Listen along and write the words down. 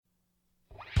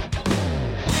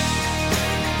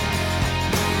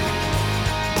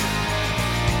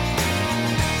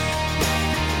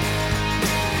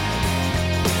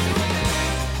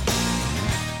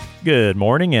Good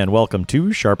morning and welcome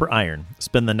to Sharper Iron.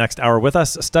 Spend the next hour with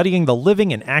us studying the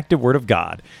living and active Word of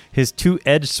God, His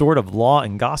two-edged sword of law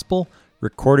and gospel,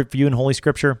 recorded for you in Holy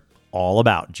Scripture, all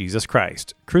about Jesus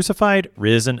Christ, crucified,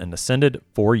 risen, and ascended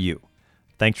for you.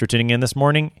 Thanks for tuning in this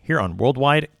morning here on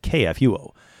Worldwide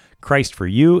KFUO. Christ for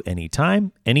you,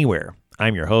 anytime, anywhere.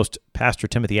 I'm your host, Pastor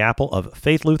Timothy Apple of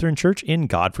Faith Lutheran Church in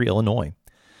Godfrey, Illinois.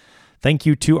 Thank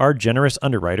you to our generous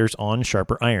underwriters on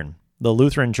Sharper Iron, the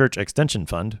Lutheran Church Extension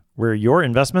Fund, where your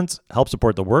investments help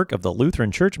support the work of the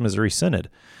Lutheran Church Missouri Synod.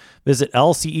 Visit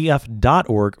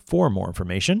lcef.org for more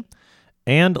information.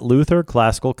 And Luther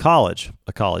Classical College,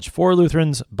 a college for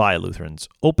Lutherans by Lutherans,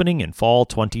 opening in fall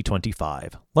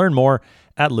 2025. Learn more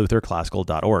at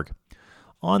lutherclassical.org.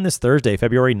 On this Thursday,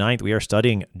 February 9th, we are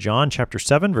studying John chapter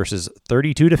 7, verses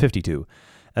 32 to 52.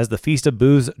 As the Feast of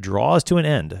Booths draws to an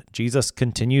end, Jesus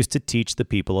continues to teach the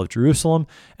people of Jerusalem,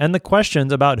 and the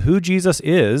questions about who Jesus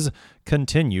is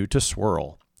continue to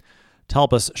swirl. To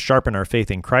help us sharpen our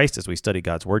faith in Christ as we study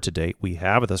God's Word today, we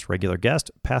have with us regular guest,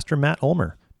 Pastor Matt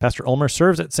Ulmer. Pastor Ulmer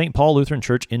serves at St. Paul Lutheran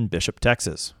Church in Bishop,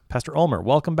 Texas. Pastor Ulmer,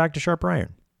 welcome back to Sharper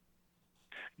Iron.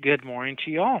 Good morning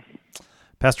to you all.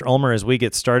 Pastor Ulmer, as we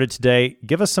get started today,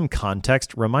 give us some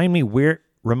context. Remind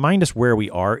us where we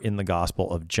are in the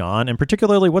Gospel of John, and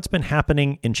particularly what's been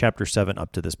happening in chapter 7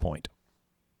 up to this point.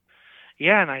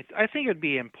 Yeah, and I think it'd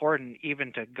be important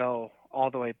even to go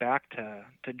all the way back to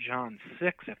John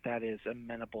 6, if that is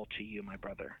amenable to you, my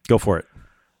brother. Go for it.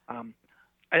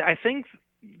 I think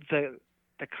the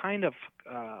kind of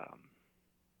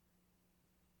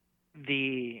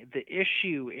the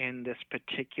issue in this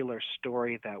particular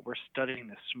story that we're studying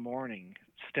this morning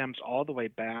stems all the way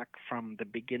back from the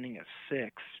beginning of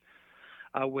 6,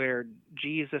 where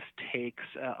Jesus takes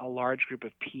a large group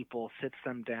of people, sits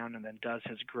them down, and then does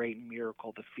his great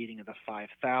miracle, the feeding of the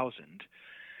 5,000.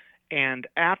 And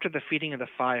after the feeding of the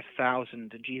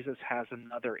 5,000, Jesus has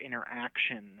another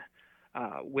interaction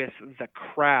with the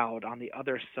crowd on the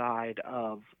other side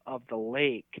of the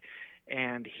lake.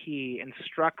 And he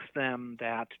instructs them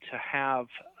that to have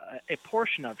a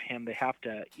portion of him, they have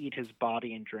to eat his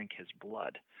body and drink his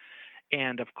blood.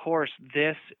 And of course,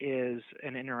 this is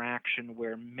an interaction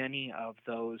where many of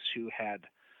those who had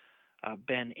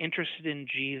been interested in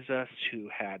Jesus, who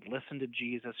had listened to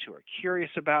Jesus, who are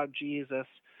curious about Jesus,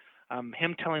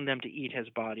 him telling them to eat his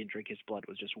body and drink his blood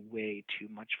was just way too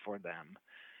much for them.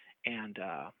 And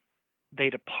they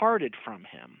departed from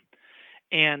him.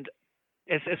 And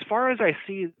as far as I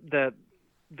see the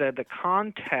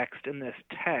context in this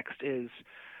text is,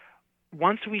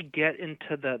 once we get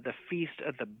into the Feast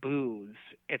of the Booths,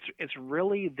 it's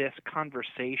really this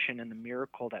conversation and the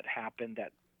miracle that happened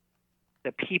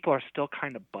that people are still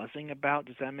kind of buzzing about.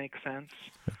 Does that make sense?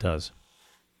 It does.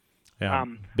 Yeah,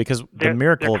 because the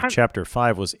miracle of chapter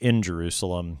 5 was in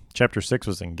Jerusalem. Chapter 6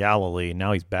 was in Galilee.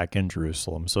 Now he's back in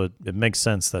Jerusalem. So it makes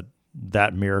sense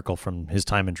that miracle from his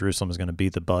time in Jerusalem is going to be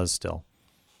the buzz still.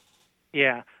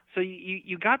 Yeah. So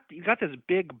you got this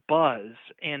big buzz,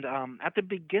 and at the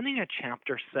beginning of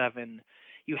chapter 7,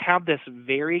 you have this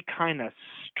very kind of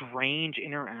strange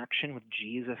interaction with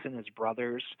Jesus and his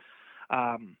brothers.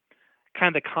 Kind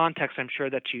of the context I'm sure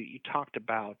that you talked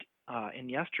about in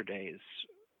yesterday's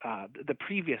the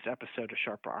previous episode of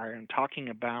Sharper Iron, talking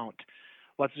about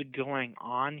what's going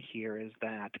on here is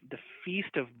that the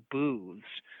Feast of Booths,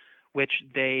 which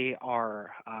they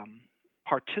are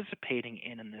participating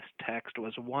in this text,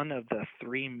 was one of the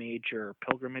 3 major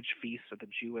pilgrimage feasts of the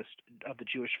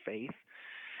Jewish faith.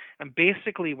 And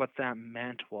basically what that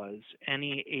meant was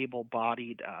any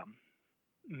able-bodied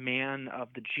man of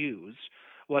the Jews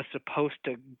was supposed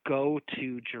to go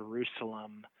to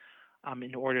Jerusalem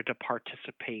in order to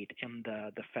participate in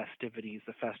the festivities,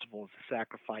 the festivals, the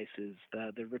sacrifices,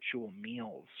 the ritual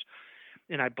meals.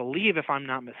 And I believe, if I'm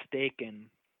not mistaken,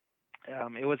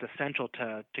 it was essential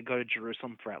to go to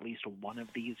Jerusalem for at least one of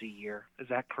these a year. Is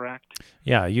that correct?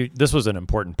 Yeah, this was an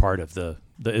important part of the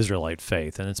Israelite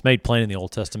faith, and it's made plain in the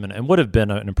Old Testament and would have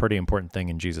been a pretty important thing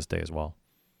in Jesus' day as well.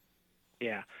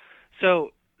 Yeah.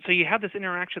 So you have this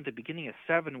interaction at the beginning of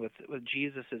 7 with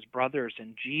Jesus' brothers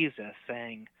and Jesus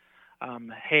saying,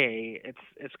 hey,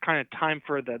 it's kind of time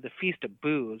for the Feast of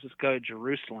Booths. Let's go to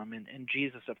Jerusalem. And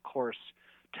Jesus, of course,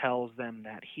 tells them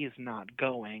that he's not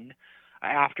going.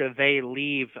 After they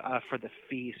leave for the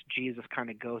feast, Jesus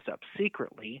kind of goes up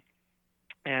secretly,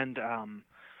 and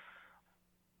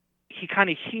he kind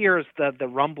of hears the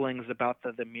rumblings about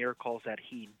the miracles that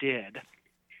he did,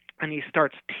 and he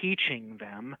starts teaching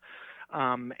them.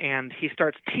 And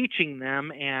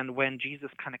when Jesus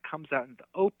kind of comes out in the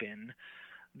open,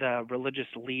 the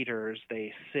religious leaders,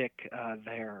 they sick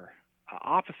their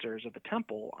officers of the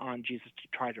temple on Jesus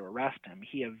to try to arrest him.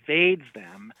 He evades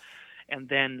them, and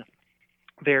then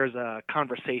there's a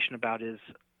conversation about is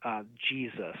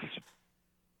Jesus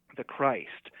the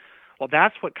Christ. Well,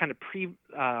 that's what kind of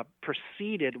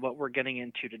preceded what we're getting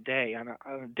into today. On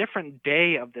a different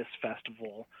day of this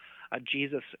festival,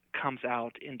 Jesus comes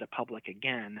out into public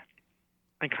again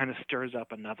and kind of stirs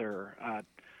up another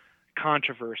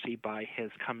controversy by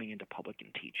his coming into public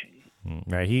and teaching.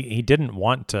 Right. He didn't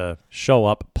want to show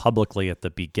up publicly at the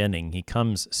beginning. He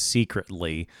comes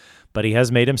secretly, but he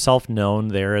has made himself known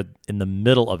there in the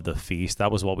middle of the feast.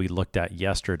 That was what we looked at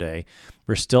yesterday.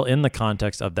 We're still in the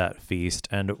context of that feast,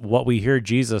 and what we hear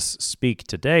Jesus speak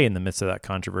today in the midst of that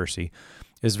controversy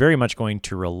is very much going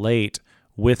to relate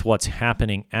with what's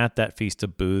happening at that Feast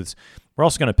of Booths. We're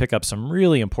also going to pick up some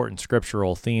really important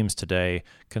scriptural themes today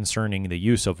concerning the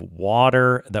use of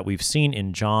water that we've seen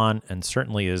in John and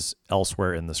certainly is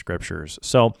elsewhere in the scriptures.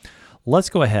 So let's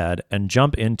go ahead and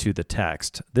jump into the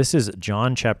text. This is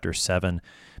John chapter 7,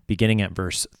 beginning at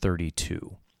verse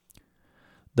 32.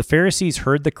 The Pharisees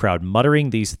heard the crowd muttering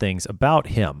these things about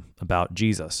him, about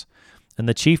Jesus, and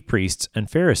the chief priests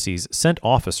and Pharisees sent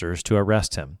officers to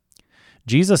arrest him.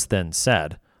 Jesus then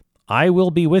said, I will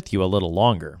be with you a little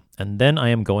longer, and then I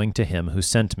am going to him who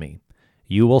sent me.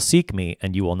 You will seek me,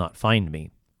 and you will not find me.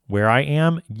 Where I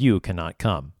am, you cannot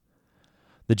come.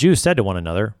 The Jews said to one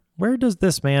another, Where does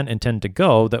this man intend to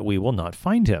go that we will not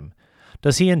find him?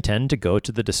 Does he intend to go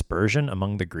to the dispersion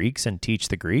among the Greeks and teach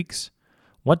the Greeks?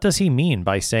 What does he mean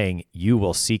by saying, You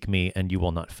will seek me, and you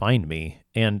will not find me,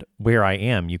 and where I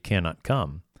am, you cannot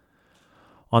come?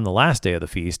 On the last day of the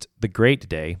feast, the great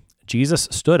day, Jesus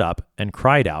stood up and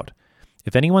cried out,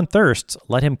 If anyone thirsts,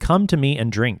 let him come to me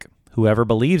and drink. Whoever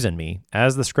believes in me,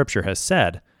 as the scripture has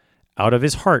said, out of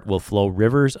his heart will flow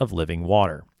rivers of living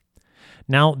water.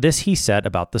 Now this he said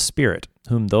about the Spirit,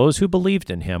 whom those who believed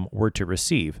in him were to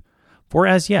receive. For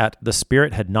as yet the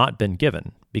Spirit had not been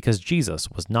given, because Jesus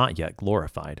was not yet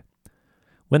glorified.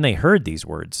 When they heard these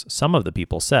words, some of the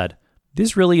people said,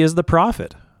 This really is the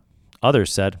prophet.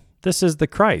 Others said, This is the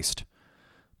Christ.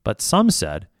 But some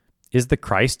said, Is the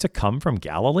Christ to come from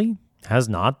Galilee? Has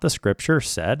not the scripture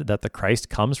said that the Christ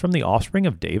comes from the offspring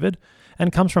of David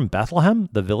and comes from Bethlehem,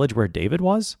 the village where David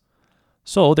was?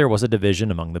 So there was a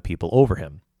division among the people over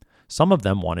him. Some of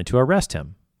them wanted to arrest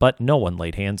him, but no one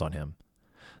laid hands on him.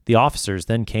 The officers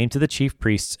then came to the chief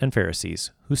priests and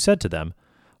Pharisees, who said to them,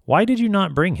 Why did you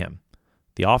not bring him?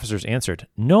 The officers answered,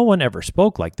 No one ever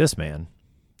spoke like this man.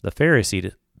 The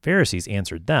Pharisees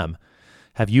answered them,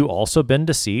 Have you also been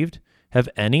deceived? Have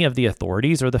any of the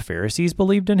authorities or the Pharisees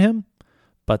believed in him?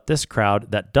 But this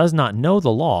crowd that does not know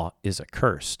the law is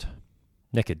accursed.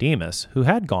 Nicodemus, who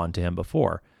had gone to him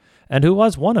before, and who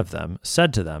was one of them,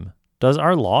 said to them, Does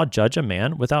our law judge a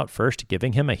man without first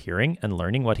giving him a hearing and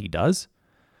learning what he does?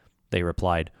 They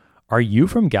replied, Are you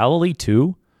from Galilee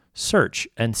too? Search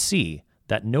and see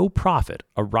that no prophet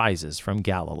arises from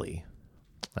Galilee.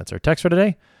 That's our text for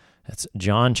today. That's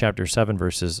John chapter 7,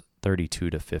 verses 32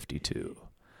 to 52.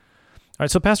 All right,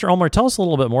 so Pastor Elmer, tell us a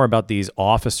little bit more about these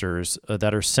officers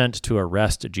that are sent to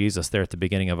arrest Jesus there at the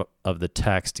beginning of the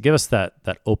text. Give us that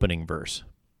opening verse.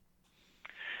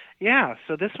 Yeah,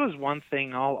 so this was one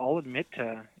thing I'll admit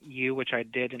to you, which I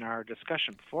did in our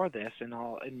discussion before this, and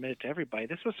I'll admit it to everybody.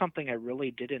 This was something I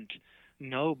really didn't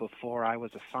know before I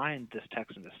was assigned this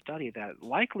text and to study, that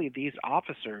likely these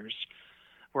officers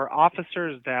were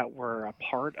officers that were a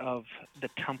part of the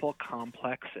temple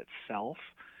complex itself.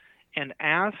 And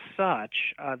as such,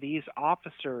 these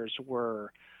officers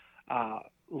were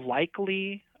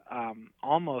likely,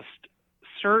 almost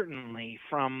certainly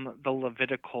from the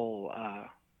Levitical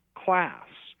class,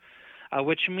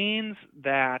 which means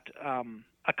that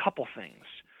a couple things.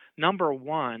 Number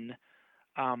one,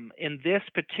 in this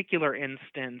particular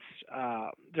instance,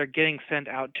 they're getting sent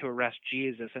out to arrest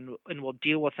Jesus, and we'll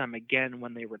deal with them again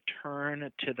when they return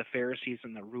to the Pharisees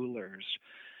and the rulers,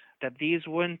 that these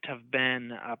wouldn't have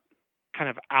been kind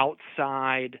of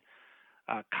outside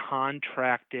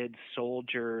contracted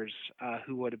soldiers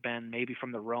who would have been maybe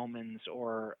from the Romans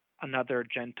or another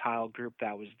Gentile group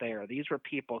that was there. These were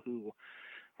people who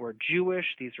were Jewish.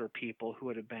 These were people who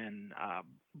would have been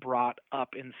brought up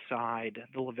inside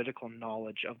the Levitical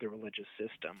knowledge of the religious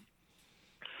system.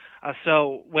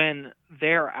 So when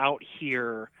they're out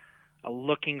here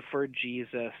looking for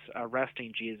Jesus,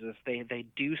 arresting Jesus, they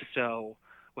do so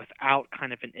without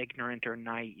kind of an ignorant or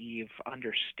naive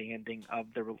understanding of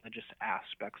the religious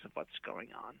aspects of what's going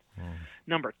on.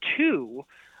 Number two,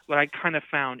 what I kind of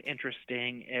found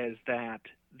interesting is that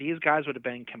these guys would have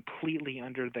been completely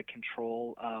under the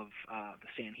control of the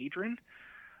Sanhedrin.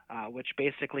 which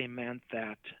basically meant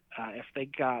that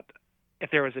if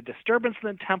there was a disturbance in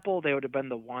the temple, they would have been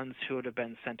the ones who would have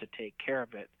been sent to take care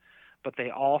of it. But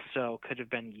they also could have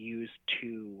been used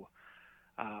to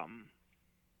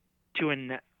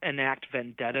enact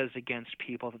vendettas against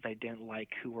people that they didn't like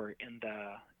who were in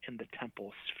the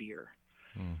temple sphere.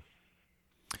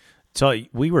 So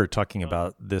we were talking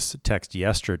about this text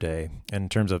yesterday in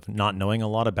terms of not knowing a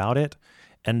lot about it.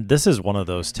 And this is one of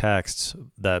those texts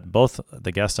that both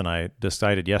the guest and I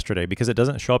decided yesterday, because it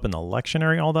doesn't show up in the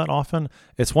lectionary all that often.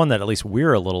 It's one that at least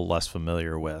we're a little less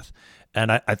familiar with.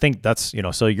 And I think that's,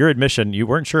 so your admission, you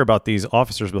weren't sure about these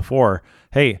officers before.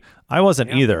 Hey, I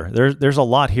wasn't either. There's a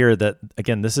lot here that,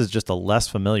 again, this is just a less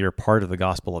familiar part of the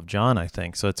Gospel of John, I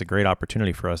think. So it's a great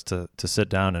opportunity for us to sit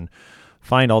down and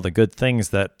find all the good things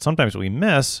that sometimes we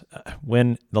miss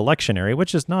when the lectionary,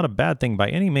 which is not a bad thing by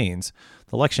any means,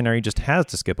 the lectionary just has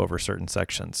to skip over certain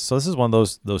sections. So this is one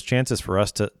of those chances for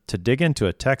us to dig into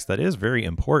a text that is very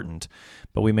important,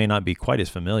 but we may not be quite as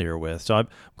familiar with. So I'm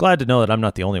glad to know that I'm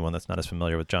not the only one that's not as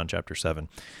familiar with John chapter 7.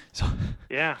 So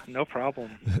yeah, no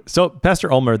problem. So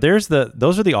Pastor Ulmer, those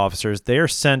are the officers. They are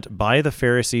sent by the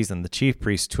Pharisees and the chief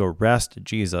priests to arrest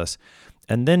Jesus.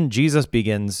 And then Jesus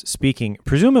begins speaking,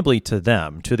 presumably to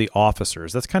them, to the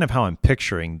officers. That's kind of how I'm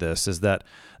picturing this, is that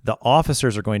the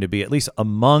officers are going to be at least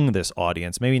among this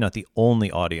audience, maybe not the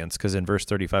only audience, because in verse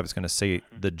 35 it's going to say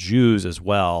the Jews as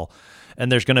well.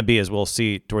 And there's going to be, as we'll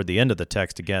see toward the end of the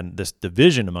text, again, this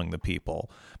division among the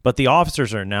people. But the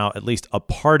officers are now at least a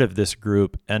part of this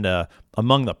group and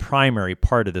among the primary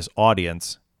part of this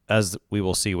audience, as we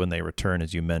will see when they return,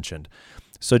 as you mentioned.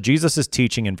 So Jesus is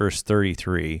teaching in verse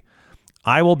 33,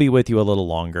 I will be with you a little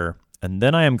longer, and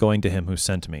then I am going to him who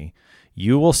sent me.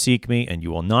 You will seek me, and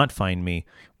you will not find me.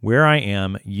 Where I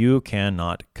am, you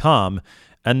cannot come.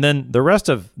 And then the rest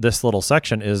of this little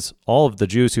section is all of the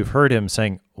Jews who've heard him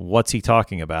saying, what's he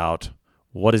talking about?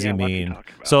 What does he mean?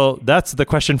 So that's the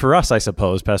question for us, I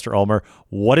suppose, Pastor Ulmer.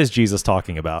 What is Jesus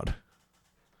talking about?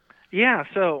 Yeah,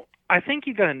 so I think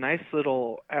you got a nice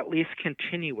little, at least,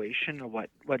 continuation of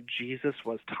what Jesus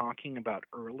was talking about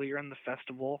earlier in the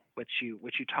festival, which you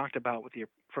talked about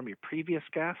from your previous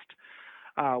guest,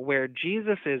 where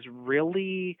Jesus is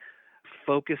really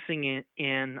focusing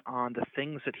in on the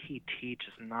things that he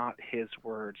teaches, not his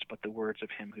words, but the words of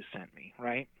him who sent me,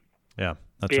 right? Yeah,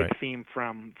 that's right. Big theme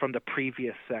from the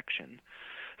previous section.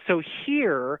 So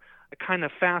here, kind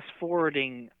of fast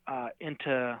forwarding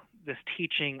into this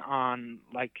teaching on,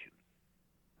 like,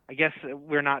 I guess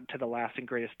we're not to the last and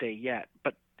greatest day yet,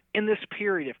 but in this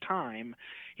period of time,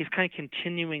 he's kind of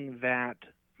continuing that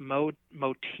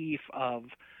motif of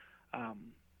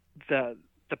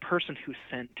the person who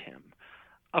sent him.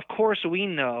 Of course, we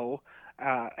know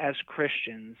as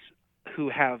Christians who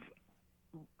have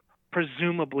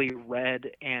presumably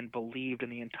read and believed in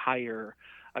the entire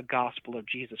gospel of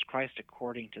Jesus Christ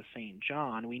according to St.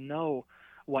 John, we know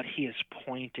what he is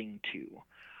pointing to,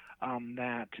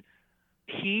 that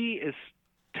he is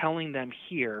telling them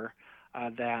here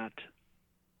that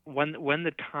when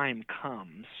the time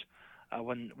comes,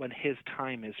 when his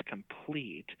time is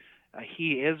complete,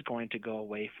 he is going to go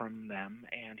away from them,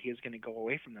 and he is going to go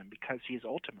away from them because he's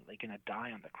ultimately going to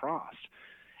die on the cross.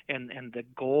 And the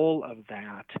goal of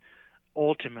that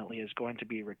ultimately is going to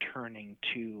be returning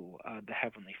to the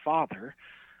Heavenly Father,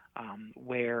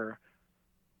 where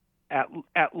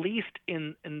at least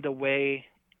in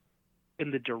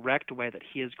the direct way that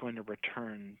he is going to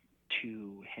return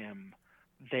to him,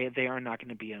 they are not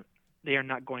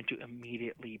going to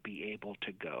immediately be able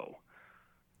to go.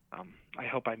 I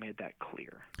hope I made that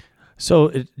clear.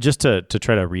 So just to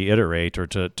try to reiterate or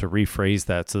to rephrase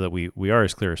that so that we are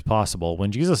as clear as possible,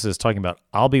 when Jesus is talking about,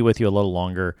 I'll be with you a little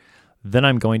longer, then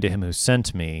I'm going to him who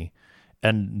sent me,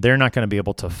 and they're not going to be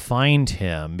able to find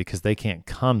him because they can't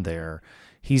come there,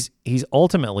 he's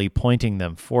ultimately pointing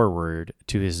them forward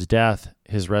to his death,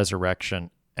 his resurrection,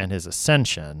 and his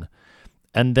ascension.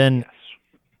 And then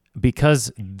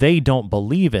because they don't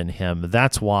believe in him,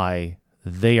 that's why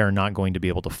they are not going to be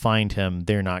able to find him.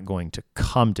 They're not going to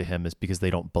come to him, is because they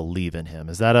don't believe in him.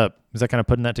 Is that kind of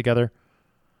putting that together?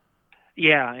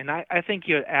 Yeah, and I think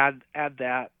you add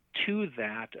that to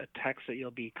that, a text that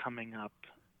you'll be coming up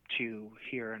to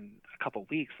here in a couple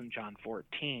weeks in John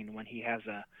 14, when he has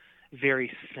a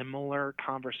very similar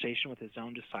conversation with his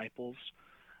own disciples.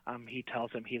 He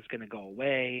tells them he's going to go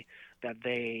away, that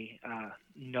they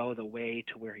know the way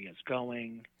to where he is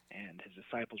going, and his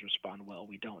disciples respond, well,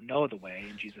 we don't know the way.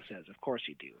 And Jesus says, of course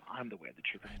you do. I'm the way, the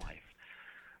truth, and life.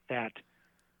 That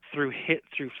through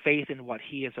faith in what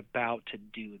he is about to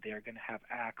do, they're going to have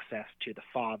access to the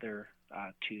Father,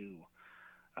 to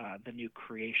the new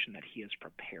creation that he is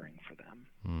preparing for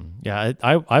them. Yeah,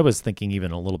 I was thinking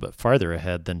even a little bit farther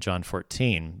ahead than John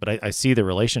 14, but I see the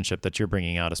relationship that you're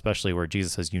bringing out, especially where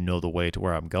Jesus says, you know the way to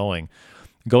where I'm going.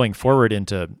 Going forward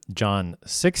into John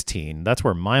 16, that's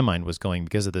where my mind was going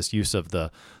because of this use of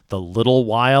the little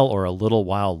while or a little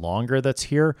while longer that's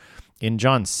here. In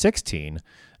John 16,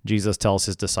 Jesus tells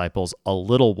his disciples, a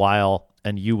little while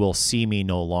and you will see me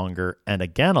no longer, and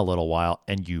again a little while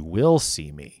and you will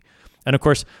see me. And of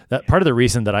course, that part of the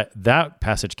reason that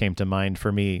passage came to mind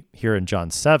for me here in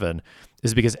John 7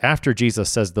 is because after Jesus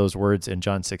says those words in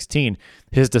John 16,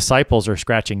 his disciples are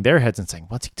scratching their heads and saying,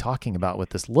 what's he talking about with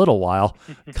this little while?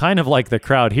 Kind of like the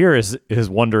crowd here is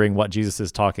wondering what Jesus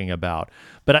is talking about.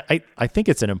 But I think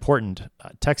it's an important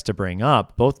text to bring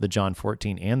up, both the John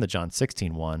 14 and the John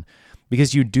 16 one,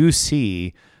 because you do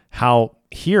see how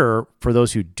here, for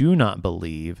those who do not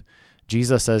believe,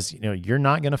 Jesus says, you're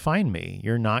not going to find me.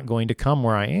 You're not going to come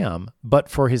where I am. But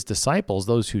for his disciples,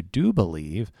 those who do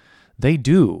believe, they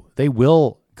do. They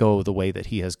will go the way that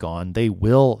he has gone. They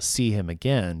will see him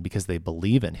again because they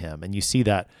believe in him. And you see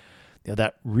that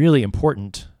that really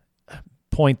important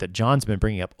point that John's been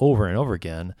bringing up over and over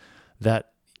again,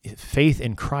 that faith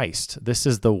in Christ, this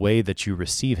is the way that you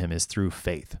receive him, is through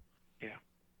faith.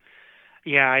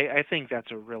 Yeah, I think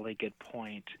that's a really good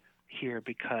point here,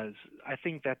 because I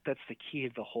think that's the key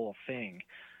of the whole thing.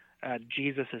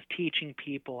 Jesus is teaching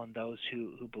people, and those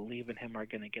who believe in him are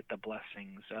going to get the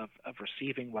blessings of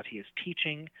receiving what he is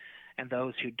teaching, and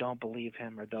those who don't believe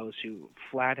him, or those who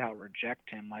flat out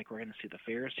reject him, like we're going to see the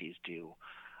Pharisees do,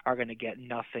 are going to get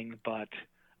nothing but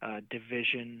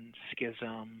division,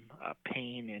 schism,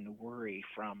 pain, and worry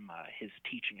from his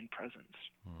teaching and presence.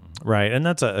 Right, and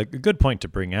that's a good point to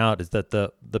bring out, is that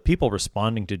the people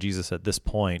responding to Jesus at this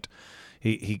point,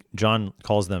 John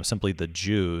calls them simply the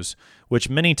Jews,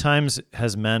 which many times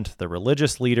has meant the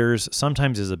religious leaders,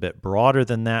 sometimes is a bit broader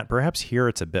than that. Perhaps here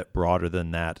it's a bit broader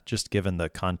than that, just given the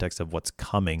context of what's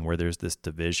coming where there's this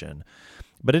division.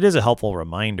 But it is a helpful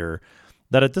reminder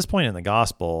that at this point in the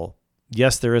gospel,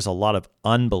 yes, there is a lot of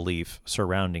unbelief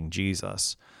surrounding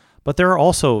Jesus, but there are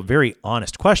also very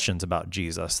honest questions about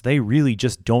Jesus. They really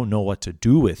just don't know what to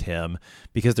do with him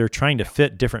because they're trying to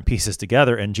fit different pieces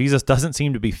together, and Jesus doesn't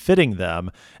seem to be fitting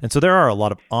them. And so there are a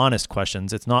lot of honest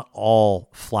questions. It's not all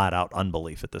flat out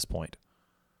unbelief at this point.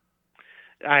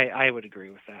 I would agree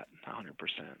with that 100%.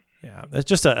 Yeah, it's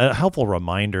just a helpful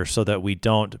reminder so that we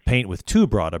don't paint with too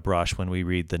broad a brush when we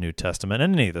read the New Testament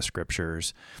and any of the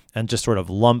scriptures and just sort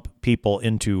of lump people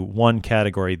into one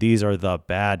category. These are the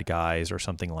bad guys or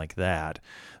something like that.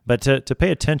 But to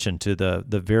pay attention to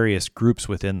the various groups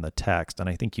within the text, and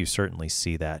I think you certainly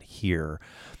see that here.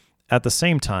 At the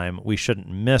same time, we shouldn't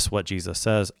miss what Jesus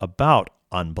says about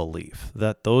unbelief,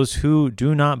 that those who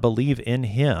do not believe in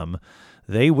him,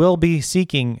 they will be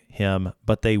seeking him,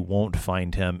 but they won't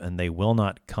find him, and they will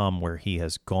not come where he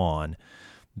has gone.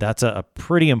 That's a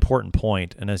pretty important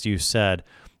point. And as you said,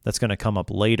 that's going to come up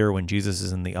later when Jesus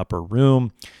is in the upper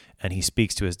room and he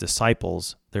speaks to his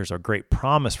disciples. There's a great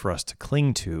promise for us to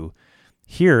cling to.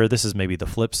 Here, this is maybe the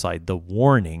flip side, the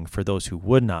warning for those who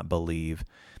would not believe.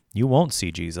 You won't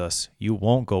see Jesus. You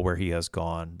won't go where he has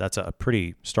gone. That's a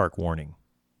pretty stark warning.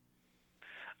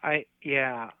 I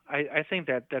think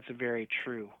that's very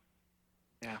true.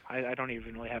 Yeah, I don't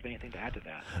even really have anything to add to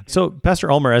that. So,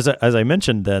 Pastor Ulmer, as I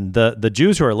mentioned, then the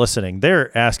Jews who are listening,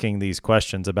 they're asking these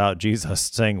questions about Jesus,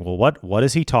 saying, "Well, what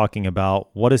is he talking about?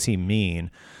 What does he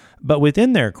mean?" But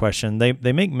within their question,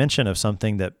 they make mention of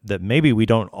something that maybe we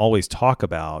don't always talk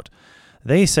about.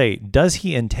 They say, "Does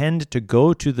he intend to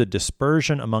go to the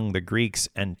dispersion among the Greeks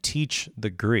and teach the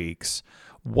Greeks?"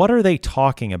 What are they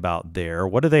talking about there?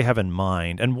 What do they have in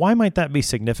mind? And why might that be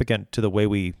significant to the way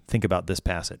we think about this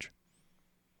passage?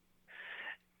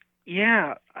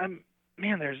 Yeah,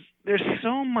 man, there's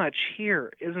so much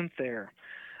here, isn't there?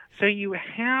 So you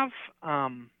have a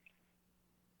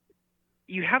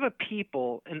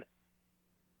people,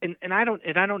 and I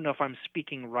don't know if I'm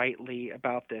speaking rightly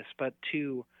about this, but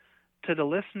to the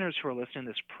listeners who are listening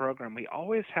to this program, we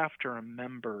always have to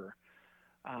remember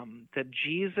that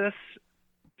Jesus,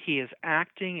 he is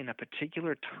acting in a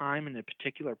particular time, in a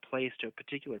particular place, to a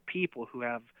particular people who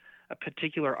have a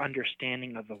particular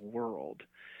understanding of the world.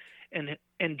 And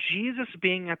Jesus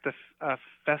being at the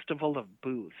Festival of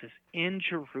Booths is in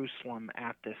Jerusalem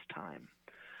at this time.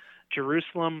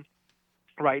 Jerusalem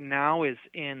right now is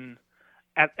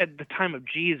at the time of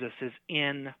Jesus, is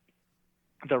in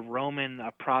the Roman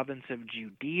province of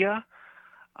Judea.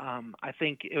 I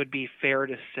think it would be fair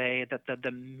to say that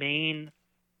the main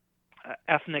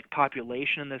ethnic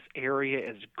population in this area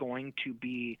is going to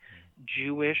be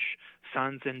Jewish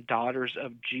sons and daughters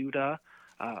of Judah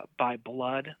by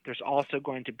blood. There's also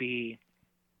going to be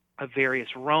various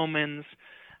Romans,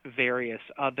 various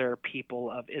other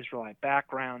people of Israelite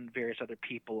background, various other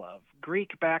people of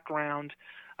Greek background,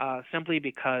 simply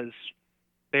because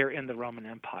they're in the Roman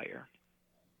Empire.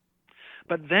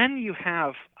 But then you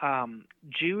have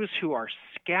Jews who are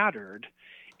scattered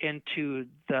into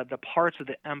the parts of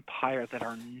the empire that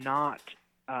are not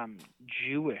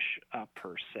Jewish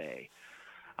per se.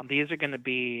 These are going to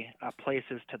be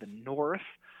places to the north.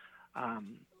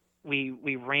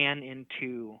 We ran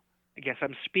into, I guess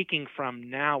I'm speaking from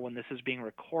now when this is being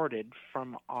recorded,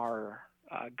 from our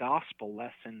gospel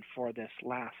lesson for this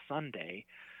last Sunday,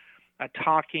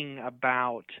 talking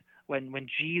about when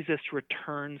Jesus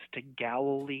returns to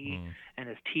Galilee and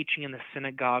is teaching in the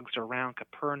synagogues around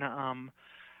Capernaum,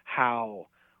 how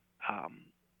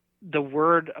the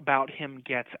word about him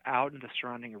gets out into the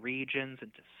surrounding regions,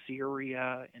 into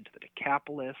Syria, into the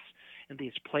Decapolis, and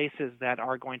these places that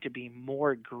are going to be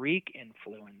more Greek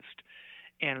influenced.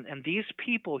 And these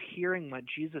people hearing what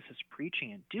Jesus is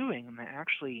preaching and doing, and they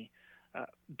actually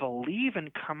believe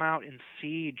and come out and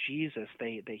see Jesus.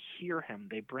 They hear him.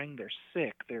 They bring their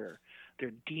sick, their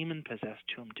demon-possessed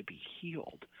to him to be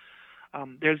healed.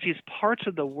 There's these parts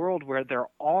of the world where there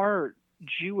are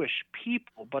Jewish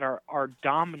people, but are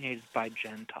dominated by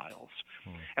Gentiles.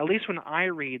 At least when I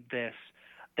read this,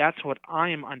 that's what I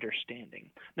am understanding.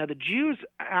 Now, the Jews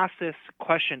ask this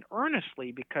question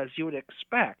earnestly because you would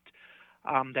expect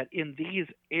that in these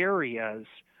areas,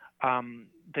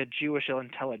 the Jewish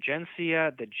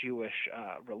intelligentsia, the Jewish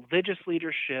religious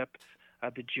leadership,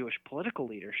 the Jewish political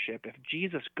leadership, if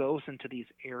Jesus goes into these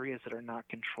areas that are not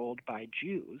controlled by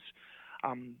Jews,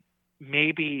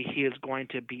 maybe he is going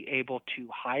to be able to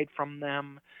hide from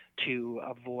them, to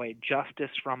avoid justice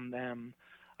from them,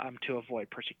 to avoid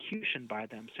persecution by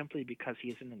them, simply because he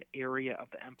is in an area of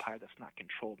the empire that's not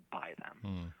controlled by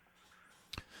them.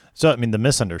 So, I mean, the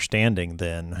misunderstanding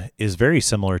then is very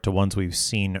similar to ones we've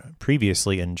seen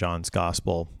previously in John's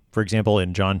gospel. For example,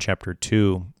 in John chapter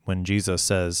 2, when Jesus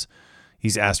says,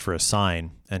 he's asked for a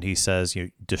sign, and he says,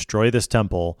 "You destroy this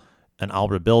temple, and I'll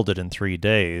rebuild it in 3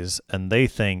 days." And they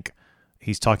think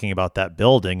he's talking about that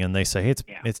building, and they say, "Hey,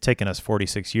 it's taken us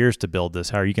 46 years to build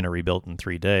this. How are you going to rebuild it in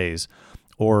 3 days?"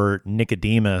 Or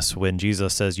Nicodemus, when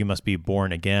Jesus says, "You must be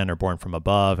born again," or born from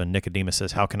above, and Nicodemus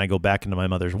says, "How can I go back into my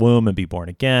mother's womb and be born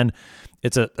again?"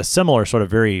 It's a similar sort of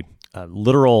very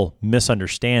literal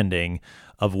misunderstanding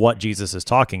of what Jesus is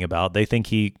talking about. They think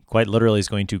he quite literally is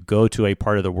going to go to a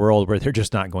part of the world where they're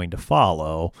just not going to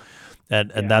follow, and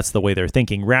that's the way they're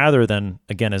thinking, rather than,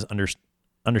 again, as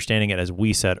understanding it as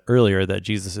we said earlier, that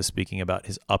Jesus is speaking about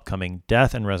his upcoming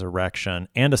death and resurrection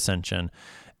and ascension,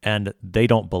 and they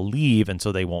don't believe, and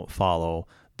so they won't follow.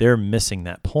 They're missing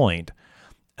that point.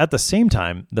 At the same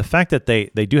time, the fact that they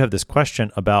do have this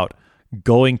question about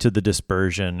going to the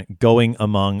dispersion, going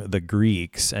among the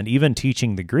Greeks, and even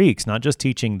teaching the Greeks, not just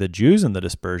teaching the Jews in the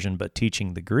dispersion, but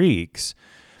teaching the Greeks,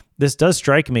 this does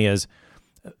strike me as,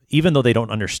 even though they don't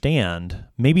understand,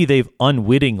 maybe they've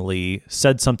unwittingly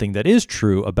said something that is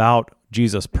true about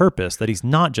Jesus' purpose, that he's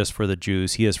not just for the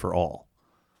Jews, he is for all.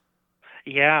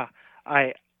 Yeah,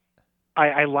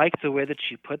 I like the way that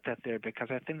you put that there, because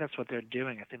I think that's what they're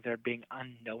doing. I think they're being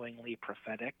unknowingly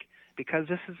prophetic, because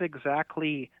this is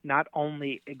not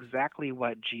only exactly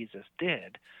what Jesus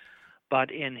did,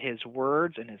 but in his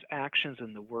words and his actions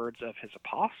and the words of his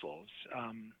apostles,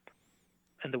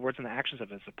 and the words and the actions of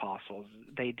his apostles,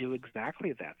 they do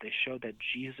exactly that. They show that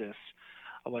Jesus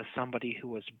was somebody who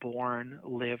was born,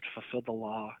 lived, fulfilled the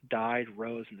law, died,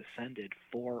 rose, and ascended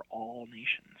for all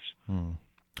nations.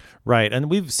 Right, and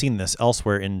we've seen this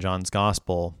elsewhere in John's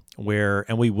gospel,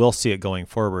 and we will see it going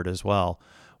forward as well,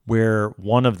 where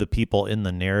one of the people in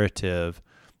the narrative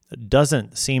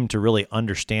doesn't seem to really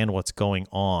understand what's going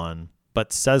on,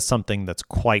 but says something that's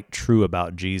quite true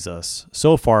about Jesus.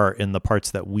 So far in the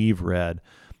parts that we've read,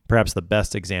 perhaps the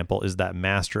best example is that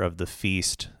master of the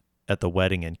feast at the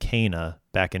wedding in Cana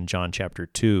back in John chapter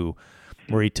 2,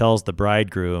 where he tells the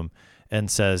bridegroom and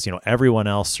says, everyone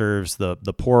else serves the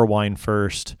poor wine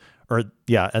first,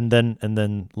 and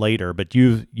then later, but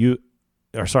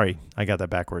I got that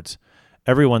backwards.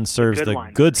 Everyone serves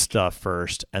the good stuff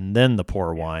first and then the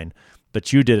poor wine,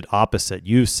 but you did it opposite.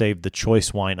 You saved the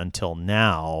choice wine until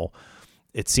now.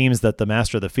 It seems that the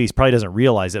master of the feast probably doesn't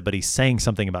realize it, but he's saying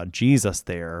something about Jesus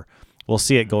there. We'll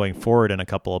see it going forward in a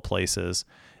couple of places.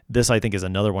 This, I think, is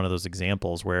another one of those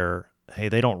examples where, hey,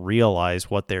 they don't realize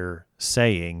what they're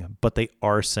saying, but they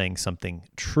are saying something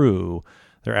true.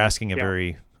 They're asking a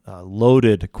very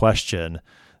loaded question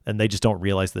and they just don't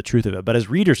realize the truth of it. But as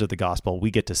readers of the gospel,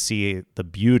 we get to see the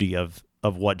beauty of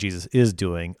what Jesus is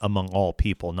doing among all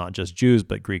people, not just Jews,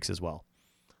 but Greeks as well.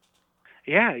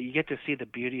 Yeah, you get to see the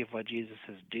beauty of what Jesus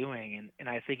is doing, and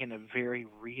I think in a very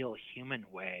real human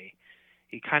way.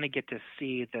 You kind of get to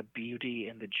see the beauty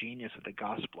and the genius of the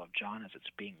Gospel of John as it's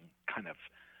being kind of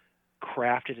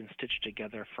crafted and stitched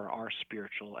together for our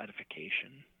spiritual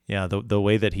edification. Yeah, the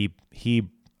way that he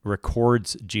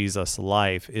records Jesus'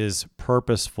 life is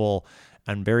purposeful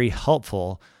and very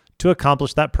helpful to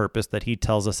accomplish that purpose that he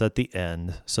tells us at the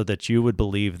end, so that you would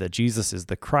believe that Jesus is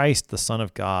the Christ, the Son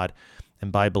of God,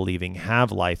 and by believing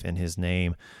have life in his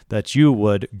name, that you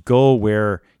would go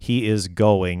where he is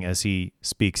going, as he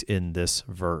speaks in this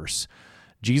verse.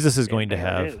 Jesus is going to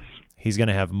have, he's going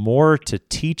to have more to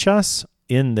teach us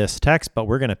in this text, but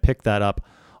we're going to pick that up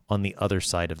on the other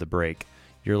side of the break.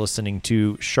 You're listening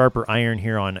to Sharper Iron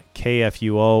here on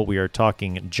KFUO. We are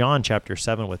talking John chapter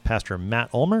 7 with Pastor Matt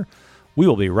Ulmer. We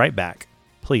will be right back.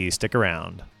 Please stick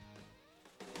around.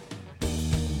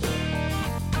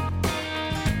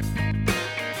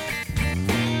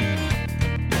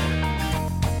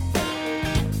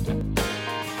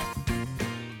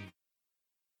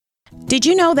 Did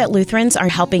you know that Lutherans are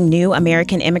helping new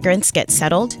American immigrants get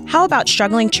settled? How about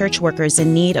struggling church workers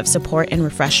in need of support and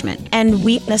refreshment? And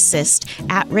we assist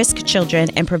at-risk children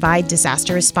and provide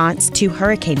disaster response to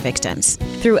hurricane victims.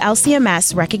 Through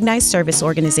LCMS recognized service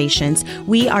organizations,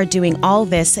 we are doing all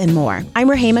this and more. I'm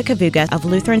Rahema Kavuga of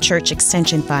Lutheran Church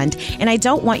Extension Fund, and I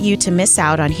don't want you to miss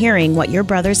out on hearing what your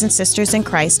brothers and sisters in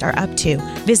Christ are up to.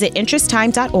 Visit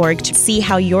interesttime.org to see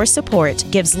how your support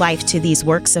gives life to these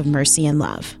works of mercy and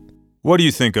love. What do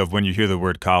you think of when you hear the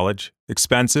word college?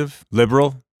 Expensive?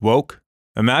 Liberal? Woke?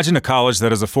 Imagine a college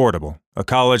that is affordable, a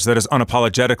college that is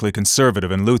unapologetically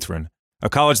conservative and Lutheran, a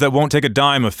college that won't take a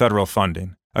dime of federal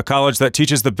funding, a college that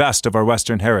teaches the best of our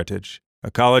Western heritage,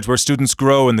 a college where students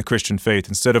grow in the Christian faith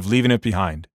instead of leaving it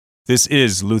behind. This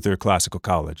is Luther Classical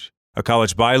College, a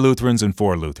college by Lutherans and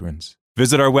for Lutherans.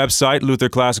 Visit our website,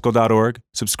 lutherclassical.org,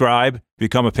 subscribe,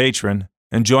 become a patron,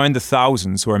 and join the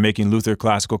thousands who are making Luther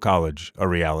Classical College a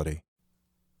reality.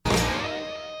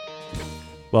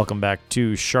 Welcome back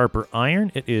to Sharper Iron.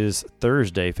 It is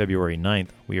Thursday, February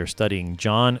 9th. We are studying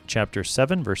John chapter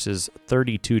 7, verses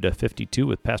 32 to 52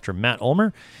 with Pastor Matt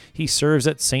Ulmer. He serves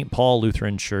at St. Paul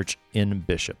Lutheran Church in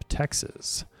Bishop,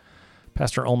 Texas.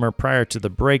 Pastor Ulmer, prior to the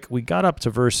break, we got up to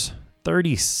verse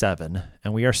 37,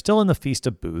 and we are still in the Feast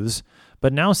of Booths,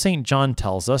 but now St. John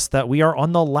tells us that we are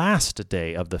on the last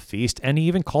day of the feast, and he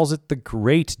even calls it the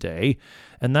great day,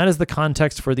 and that is the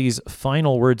context for these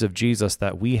final words of Jesus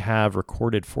that we have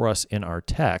recorded for us in our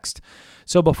text.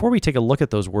 So before we take a look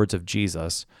at those words of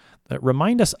Jesus,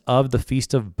 remind us of the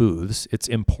Feast of Booths, its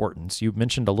importance. You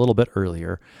mentioned a little bit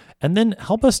earlier, and then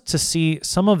help us to see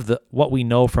some of what we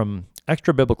know from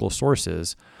extra biblical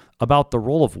sources about the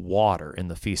role of water in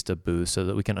the Feast of Booths so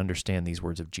that we can understand these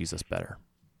words of Jesus better.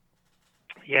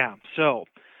 Yeah, so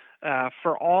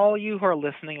for all you who are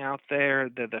listening out there,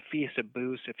 the Feast of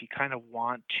Booths, if you kind of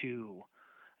want to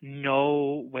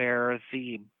know where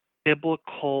the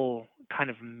biblical kind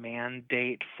of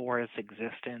mandate for its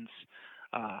existence,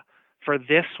 for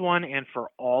this one and for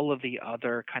all of the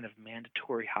other kind of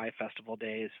mandatory high festival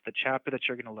days, the chapter that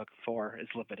you're going to look for is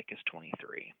Leviticus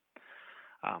 23.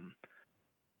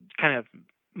 Kind of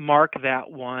mark that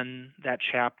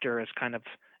chapter as kind of,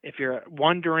 if you're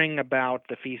wondering about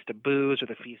the Feast of Booths or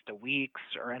the Feast of Weeks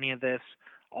or any of this,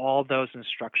 all those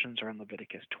instructions are in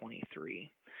Leviticus 23.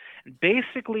 And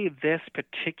basically, this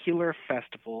particular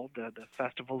festival, the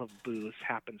Festival of Booths,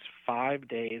 happens 5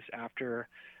 days after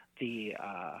the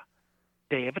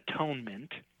Day of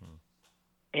Atonement.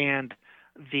 And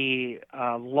the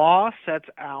law sets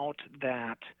out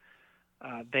that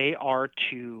they are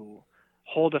to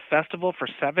hold a festival for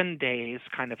 7 days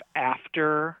kind of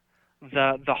after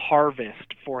the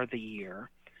harvest for the year.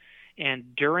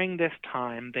 And during this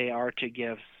time, they are to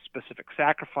give specific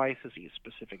sacrifices, eat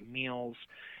specific meals,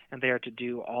 and they are to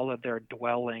do all of their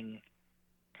dwelling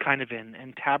kind of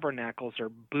in tabernacles or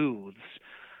booths,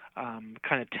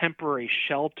 kind of temporary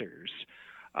shelters.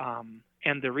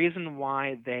 And the reason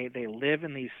why they live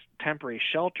in these temporary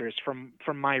shelters, from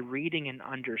my reading and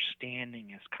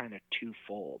understanding, is kind of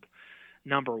twofold.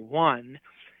 Number one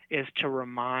is to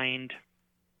remind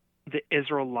the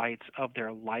Israelites of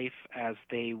their life as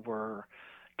they were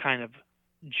kind of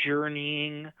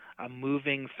journeying,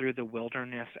 moving through the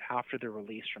wilderness after the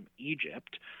release from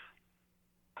Egypt.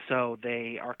 So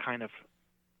they are kind of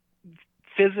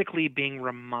physically being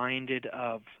reminded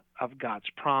of God's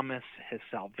promise, his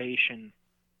salvation,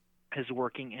 his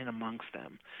working in amongst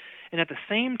them. And at the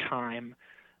same time,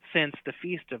 since the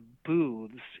Feast of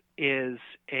Booths is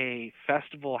a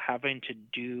festival having to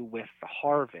do with the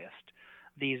harvest,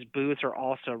 these booths are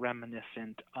also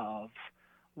reminiscent of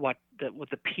what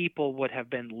the people would have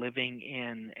been living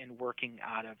in and working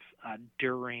out of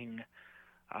during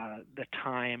the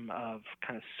time of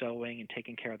kind of sowing and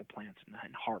taking care of the plants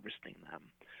and harvesting them.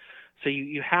 So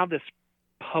you have this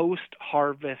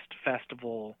post-harvest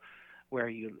festival where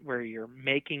you're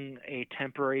making a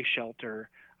temporary shelter,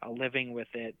 living with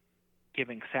it,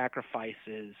 giving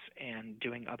sacrifices, and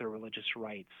doing other religious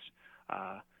rites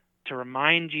to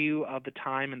remind you of the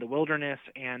time in the wilderness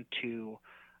and to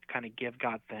kind of give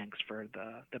God thanks for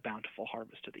the bountiful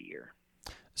harvest of the year.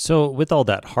 So with all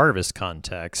that harvest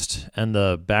context and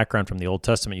the background from the Old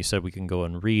Testament, you said we can go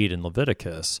and read in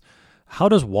Leviticus. How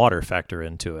does water factor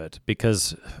into it?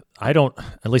 Because I don't,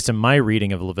 at least in my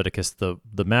reading of Leviticus, the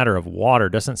matter of water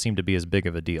doesn't seem to be as big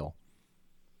of a deal.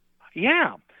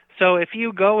 Yeah. So if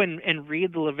you go and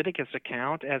read the Leviticus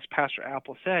account, as Pastor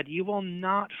Apple said, you will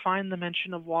not find the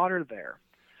mention of water there.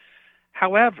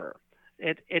 However,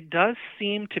 it does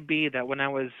seem to be that when I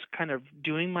was kind of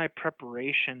doing my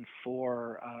preparation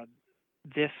for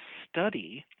this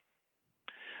study,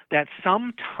 that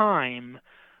sometime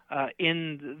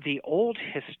in the old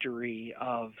history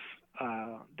of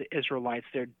the Israelites,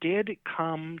 there did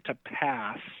come to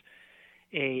pass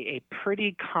a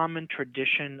pretty common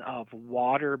tradition of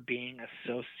water being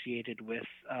associated with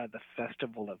the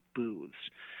Festival of Booths.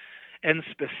 And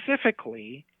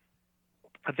specifically,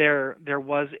 there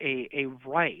was a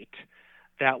rite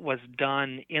that was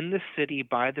done in the city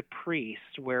by the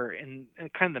priests where in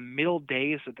kind of the middle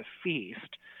days of the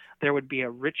feast, there would be a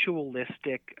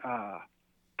ritualistic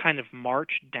kind of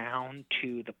march down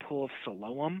to the Pool of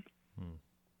Siloam,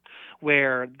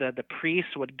 where the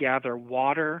priests would gather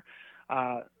water.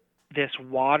 This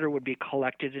water would be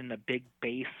collected in a big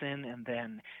basin and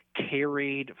then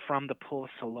carried from the Pool of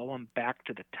Siloam back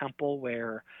to the temple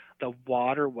where the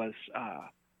water was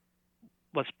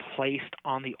placed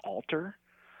on the altar.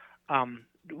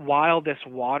 While this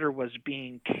water was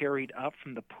being carried up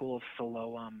from the Pool of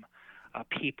Siloam,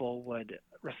 people would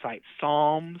recite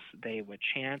psalms, they would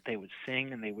chant, they would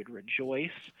sing, and they would rejoice.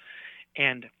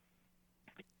 And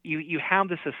you have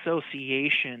this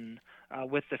association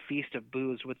with the Feast of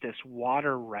Booths, with this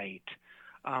water rite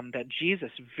that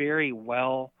Jesus very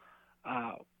well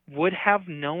would have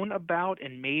known about,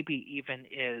 and maybe even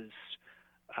is,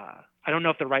 I don't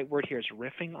know if the right word here is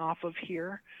riffing off of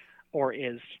here, or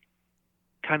is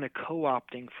kind of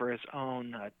co-opting for his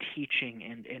own teaching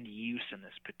and use in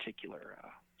this particular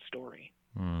story.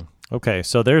 Okay,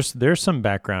 so there's some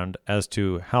background as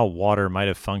to how water might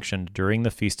have functioned during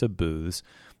the Feast of Booths,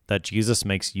 that Jesus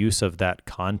makes use of that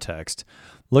context.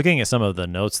 Looking at some of the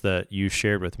notes that you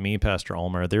shared with me, Pastor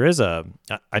Ulmer, there is I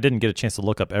didn't get a chance to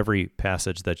look up every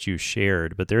passage that you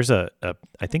shared, but there's I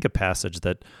think a passage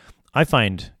that I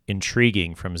find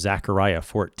intriguing from Zechariah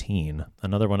 14,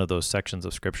 another one of those sections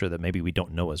of Scripture that maybe we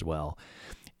don't know as well.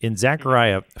 In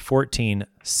Zechariah 14,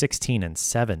 16, and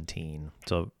 17,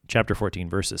 so chapter 14,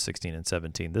 verses 16 and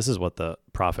 17, this is what the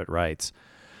prophet writes.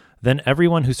 Then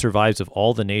everyone who survives of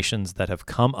all the nations that have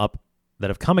come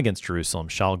against Jerusalem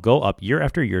shall go up year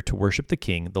after year to worship the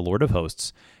King, the Lord of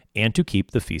hosts, and to keep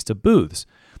the Feast of Booths.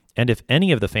 And if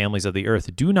any of the families of the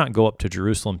earth do not go up to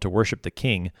Jerusalem to worship the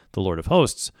King, the Lord of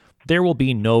hosts, there will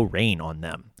be no rain on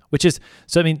them.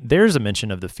 There's a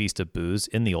mention of the Feast of Booths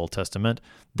in the Old Testament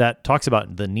that talks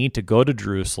about the need to go to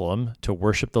Jerusalem to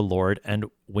worship the Lord, and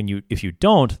if you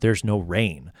don't, there's no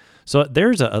rain. So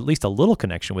there's at least a little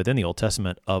connection within the Old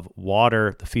Testament of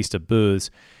water, the Feast of Booths.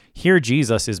 Here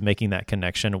Jesus is making that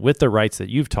connection with the rites that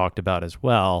you've talked about as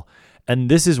well, and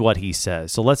this is what he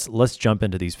says. So let's jump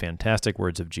into these fantastic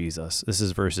words of Jesus. This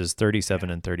is verses 37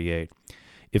 and 38.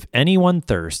 If anyone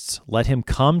thirsts, let him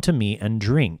come to me and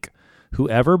drink.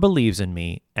 Whoever believes in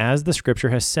me, as the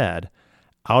Scripture has said,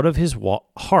 out of his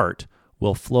heart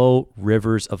will flow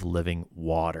rivers of living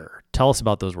water. Tell us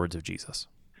about those words of Jesus.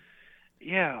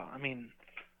 Yeah,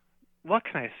 what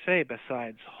can I say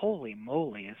besides, holy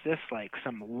moly, is this like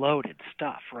some loaded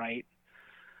stuff, right?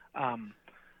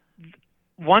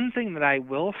 One thing that I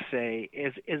will say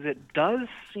is it does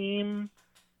seem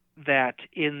that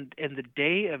in the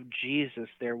day of Jesus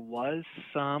there was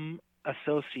some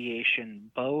association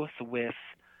both with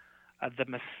the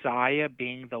Messiah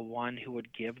being the one who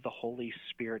would give the Holy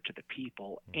Spirit to the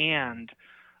people and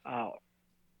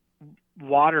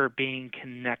water being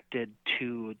connected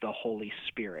to the Holy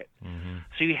Spirit. Mm-hmm.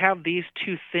 So you have these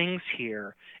two things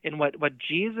here. And what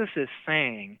Jesus is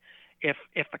saying, if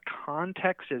the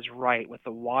context is right with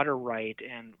the water rite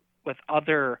and with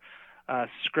other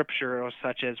scripture,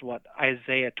 such as what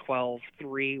Isaiah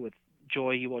 12:3, with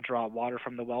joy you will draw water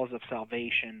from the wells of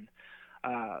salvation.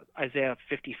 Isaiah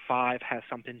 55 has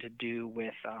something to do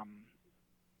with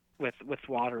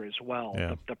water as well,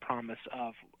 Yeah. the promise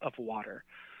of water.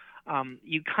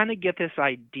 You kind of get this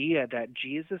idea that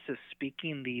Jesus is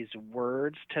speaking these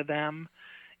words to them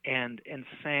and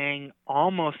saying,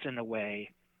 almost in a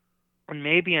way, and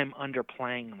maybe I'm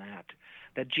underplaying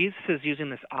that Jesus is using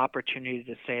this opportunity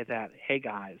to say that, hey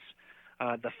guys,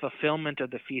 the fulfillment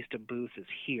of the Feast of Booths is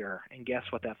here, and guess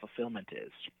what that fulfillment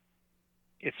is?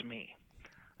 It's me.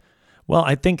 Well,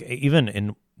 I think even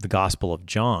in the Gospel of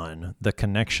John, the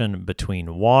connection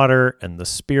between water and the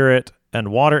Spirit and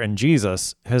water and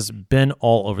Jesus has been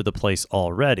all over the place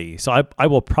already. So I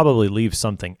will probably leave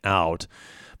something out,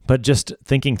 but just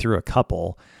thinking through a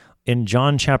couple, in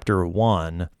John chapter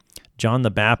 1, John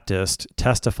the Baptist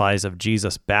testifies of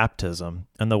Jesus' baptism,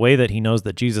 and the way that he knows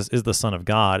that Jesus is the Son of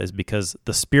God is because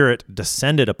the Spirit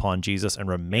descended upon Jesus and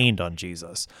remained on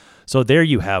Jesus. So there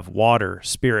you have water,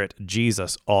 Spirit,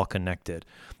 Jesus, all connected.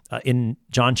 In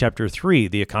John chapter 3,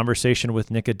 the conversation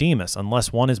with Nicodemus,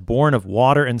 unless one is born of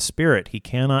water and Spirit, he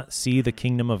cannot see the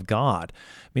kingdom of God.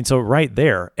 I mean, so right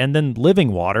there. And then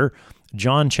living water,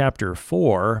 John chapter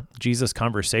 4, Jesus'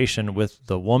 conversation with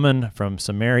the woman from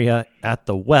Samaria at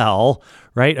the well,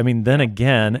 right? I mean, then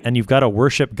again, and you've got to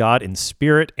worship God in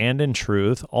spirit and in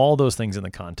truth, all those things in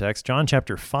the context. John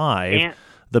chapter 5,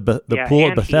 the pool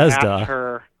of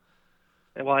Bethesda.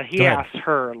 He asks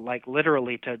her, like,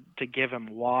 literally to give him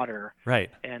water. Right.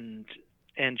 And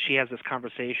she has this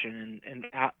conversation, and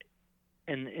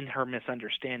in her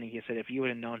misunderstanding, he said, if you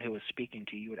would have known who was speaking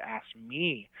to you, you would ask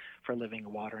me for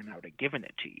living water, and I would have given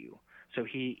it to you. So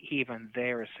he even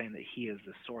there is saying that he is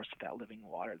the source of that living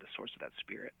water, the source of that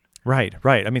Spirit. Right.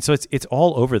 I mean, so it's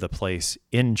all over the place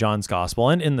in John's gospel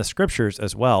and in the scriptures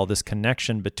as well, this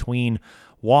connection between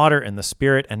water and the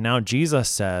Spirit. And now Jesus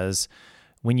says,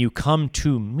 when you come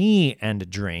to me and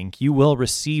drink, you will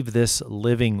receive this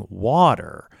living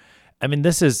water. I mean,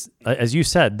 this is, as you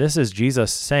said, this is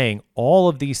Jesus saying all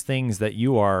of these things that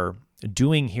you are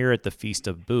doing here at the Feast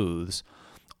of Booths,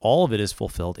 all of it is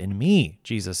fulfilled in me,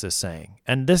 Jesus is saying.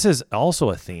 And this is also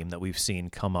a theme that we've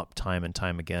seen come up time and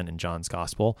time again in John's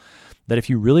gospel, that if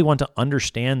you really want to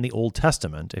understand the Old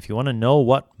Testament, if you want to know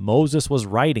what Moses was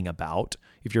writing about,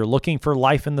 if you're looking for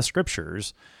life in the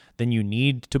scriptures, then you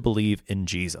need to believe in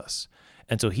Jesus.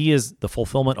 And so he is the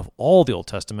fulfillment of all the Old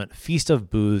Testament, Feast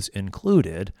of Booths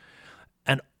included.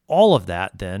 And all of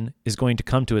that then is going to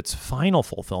come to its final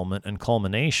fulfillment and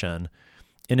culmination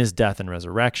in his death and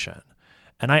resurrection.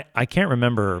 And I can't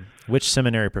remember which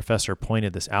seminary professor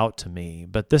pointed this out to me,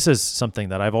 but this is something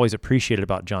that I've always appreciated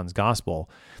about John's gospel,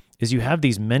 is you have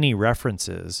these many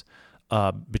references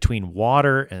between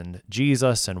water and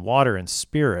Jesus and water and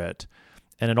Spirit,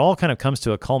 and it all kind of comes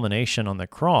to a culmination on the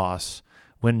cross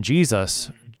when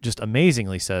Jesus just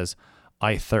amazingly says,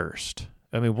 I thirst.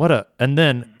 I mean, and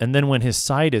then when his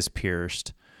side is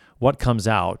pierced, what comes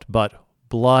out but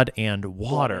blood and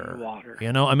water?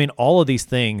 You know, I mean, all of these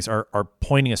things are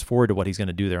pointing us forward to what he's going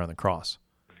to do there on the cross.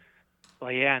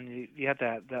 Well, yeah, and you have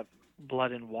that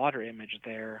blood and water image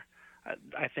there.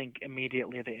 I think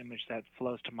immediately the image that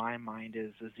flows to my mind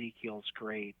is Ezekiel's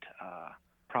great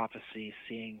prophecy,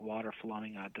 seeing water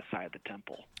flowing out the side of the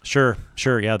temple. Sure,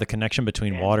 yeah, the connection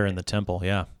between water and the temple,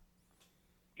 yeah.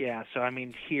 Yeah, so I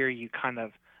mean, here you kind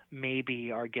of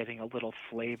maybe are getting a little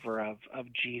flavor of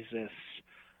Jesus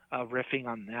riffing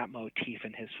on that motif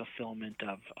and his fulfillment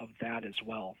of that as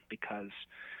well, because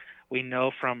we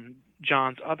know from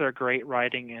John's other great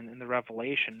writing in the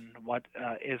Revelation what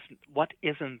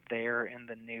isn't there in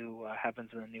the new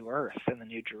heavens and the new earth and the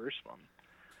new Jerusalem.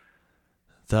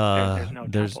 There's no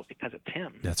temple because it's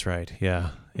him. That's right. Yeah.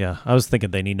 I was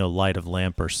thinking they need no light of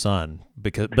lamp or sun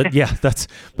but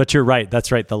you're right.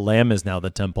 That's right. The Lamb is now the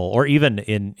temple. Or even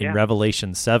in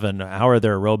Revelation 7, how are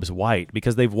their robes white?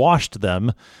 Because they've washed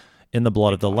them in the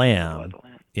blood of the Lamb.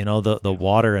 You know, the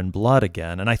water and blood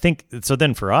again. And I think so.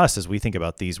 Then for us, as we think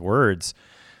about these words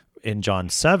in John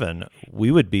 7,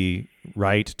 we would be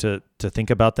right to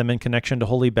think about them in connection to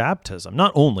holy baptism.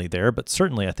 Not only there, but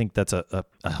certainly I think that's a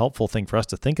helpful thing for us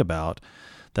to think about,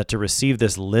 that to receive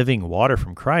this living water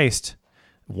from Christ,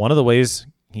 one of the ways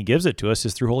he gives it to us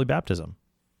is through holy baptism.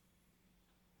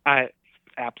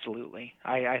 Absolutely.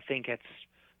 I think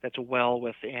that's well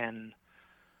within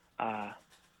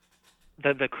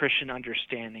the Christian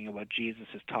understanding of what Jesus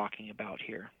is talking about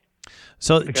here.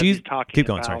 So Jesus, keep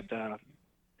going. Sorry.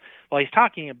 He's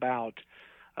talking about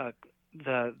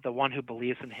the one who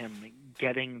believes in him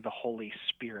getting the Holy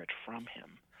Spirit from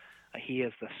him. He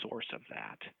is the source of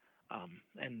that.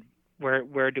 And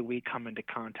where do we come into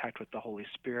contact with the Holy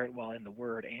Spirit? Well, in the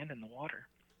Word and in the water.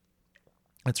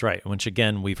 That's right, which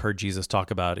again we've heard Jesus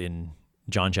talk about in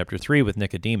John chapter 3 with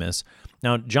Nicodemus.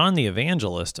 Now, John the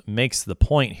Evangelist makes the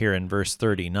point here in verse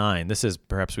 39. This is,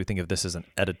 perhaps we think of this as an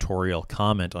editorial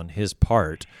comment on his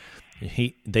part.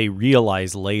 They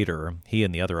realize later, he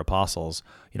and the other apostles,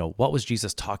 what was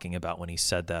Jesus talking about when he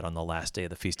said that on the last day of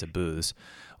the Feast of Booths?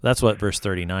 That's what verse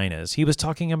 39 is. He was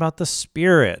talking about the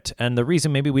Spirit, and the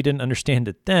reason maybe we didn't understand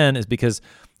it then is because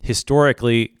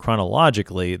historically,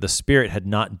 chronologically, the Spirit had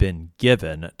not been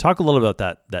given. Talk a little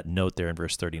about that note there in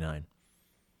verse 39.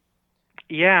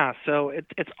 Yeah, so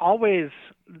it's always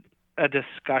a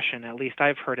discussion, at least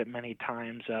I've heard it many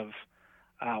times, of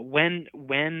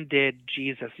when did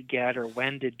Jesus get, or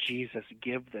when did Jesus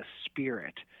give the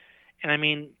Spirit? And I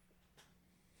mean,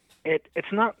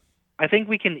 it's not, I think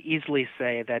we can easily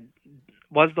say that,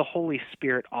 was the Holy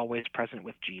Spirit always present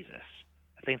with Jesus?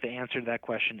 I think the answer to that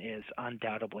question is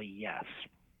undoubtedly yes.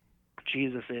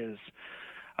 Jesus is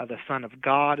the Son of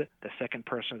God, the second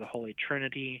person of the Holy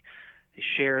Trinity. He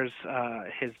shares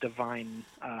his divine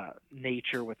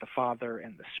nature with the Father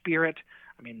and the Spirit.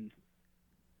 I mean,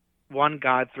 one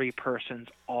God, three persons,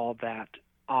 all that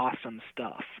awesome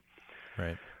stuff.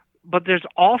 Right. But there's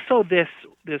also this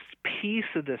piece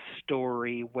of this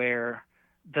story where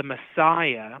the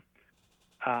Messiah,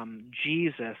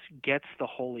 Jesus, gets the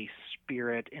Holy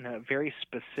Spirit in a very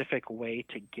specific way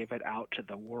to give it out to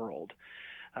the world.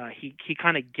 He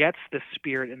kind of gets the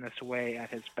Spirit in this way at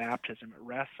his baptism. It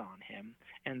rests on him.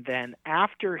 And then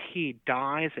after he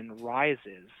dies and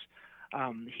rises,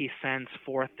 he sends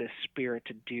forth this Spirit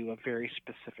to do a very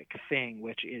specific thing,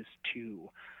 which is to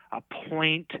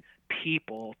appoint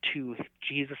people to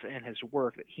Jesus and his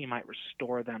work that he might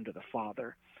restore them to the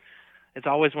Father. It's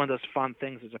always one of those fun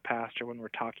things as a pastor when we're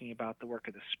talking about the work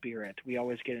of the Spirit. We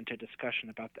always get into discussion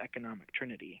about the economic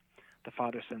Trinity. The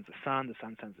Father sends the Son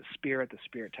sends the Spirit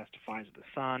testifies of the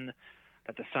Son,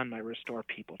 that the Son might restore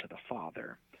people to the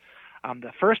Father.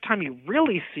 The first time you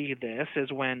really see this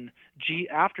is when,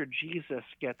 after Jesus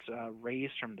gets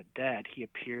raised from the dead, he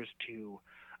appears to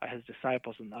his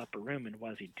disciples in the upper room, and what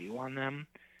does he do on them?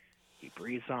 He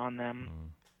breathes on them.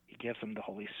 He gives them the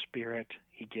Holy Spirit.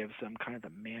 He gives them kind of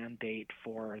the mandate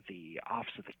for the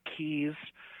office of the keys,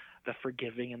 the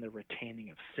forgiving and the retaining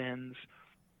of sins,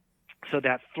 so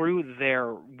that through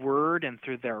their word and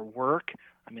through their work,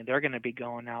 I mean, they're going to be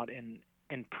going out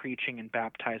and preaching and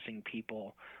baptizing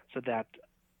people so that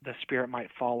the Spirit might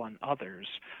fall on others.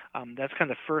 That's kind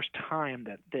of the first time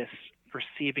that this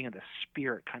receiving of the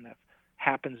Spirit kind of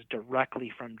happens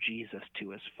directly from Jesus to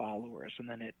his followers, and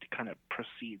then it kind of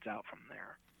proceeds out from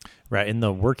there. Right, in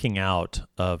the working out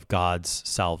of God's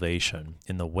salvation,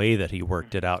 in the way that he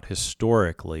worked it out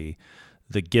historically,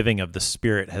 the giving of the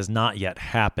Spirit has not yet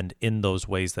happened in those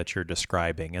ways that you're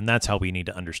describing. And that's how we need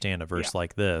to understand a verse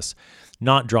like this,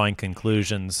 not drawing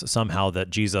conclusions somehow that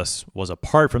Jesus was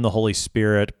apart from the Holy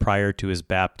Spirit prior to his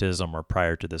baptism or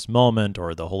prior to this moment,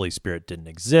 or the Holy Spirit didn't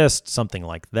exist, something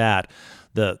like that.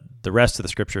 The rest of the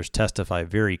scriptures testify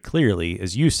very clearly,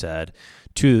 as you said,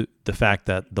 to the fact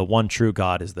that the one true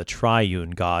God is the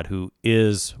triune God who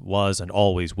is, was, and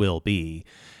always will be.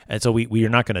 And so we are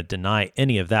not going to deny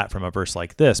any of that from a verse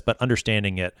like this, but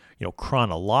understanding it,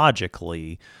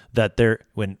 chronologically, that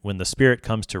when the Spirit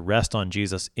comes to rest on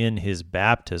Jesus in his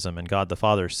baptism, and God the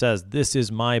Father says, "This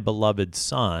is my beloved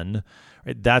Son,"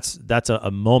 right? That's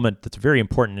a moment that's very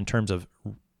important in terms of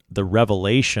the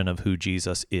revelation of who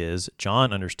Jesus is.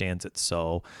 John understands it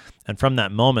so. And from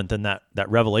that moment, then that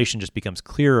revelation just becomes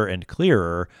clearer and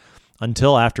clearer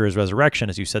until after his resurrection,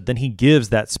 as you said, then he gives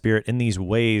that Spirit in these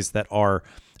ways that are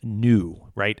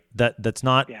new, right? That's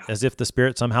not as if the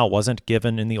Spirit somehow wasn't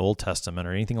given in the Old Testament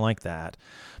or anything like that,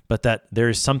 but that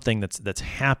there's something that's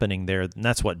happening there. And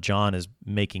that's what John is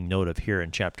making note of here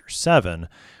in chapter 7,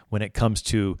 when it comes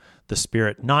to the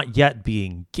Spirit not yet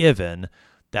being given,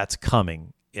 that's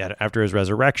coming after his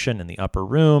resurrection in the upper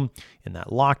room, in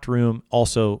that locked room,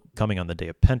 also coming on the day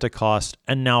of Pentecost,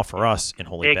 and now for us in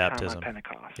holy baptism. Time on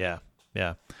Pentecost.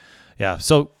 Yeah.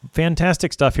 So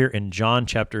fantastic stuff here in John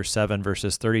chapter 7,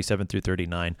 verses 37 through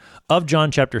 39. Of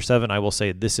John chapter 7, I will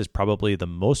say this is probably the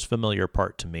most familiar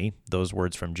part to me, those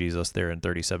words from Jesus there in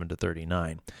 37 to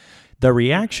 39. The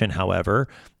reaction, however,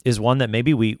 is one that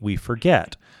maybe we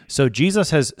forget. So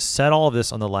Jesus has said all of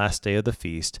this on the last day of the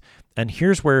feast, and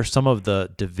here's where some of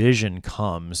the division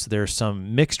comes. There's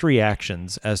some mixed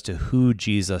reactions as to who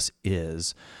Jesus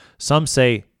is. Some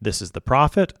say this is the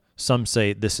prophet, some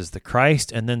say this is the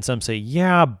Christ, and then some say,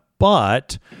 yeah,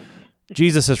 but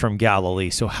Jesus is from Galilee,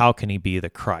 so how can he be the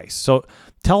Christ? So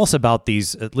tell us about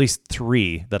these, at least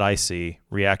three that I see,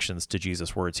 reactions to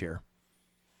Jesus' words here.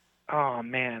 Oh,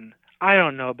 man. I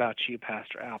don't know about you,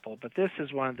 Pastor Apple, but this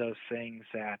is one of those things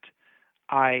that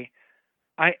I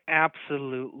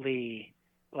absolutely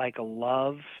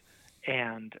love,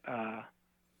 and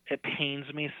it pains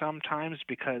me sometimes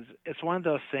because it's one of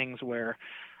those things where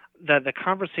the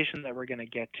conversation that we're going to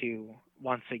get to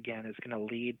once again is going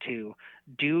to lead to,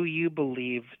 do you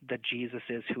believe that Jesus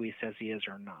is who he says he is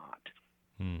or not?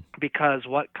 Because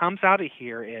what comes out of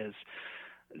here is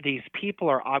these people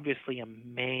are obviously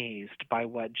amazed by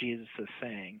what Jesus is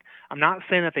saying. I'm not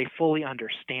saying that they fully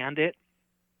understand it,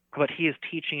 but he is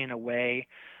teaching in a way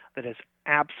that is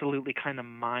absolutely kind of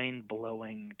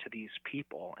mind-blowing to these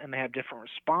people, and they have different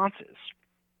responses.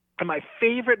 And my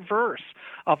favorite verse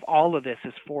of all of this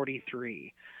is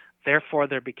 43. Therefore,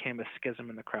 there became a schism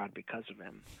in the crowd because of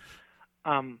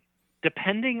him.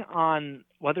 Depending on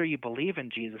whether you believe in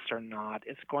Jesus or not,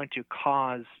 it's going to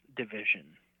cause division.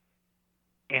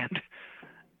 And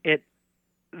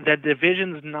the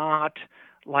division's not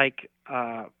like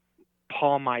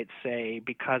Paul might say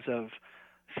because of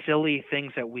silly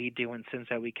things that we do and sins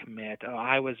that we commit. Oh,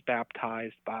 I was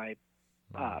baptized by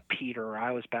Peter, or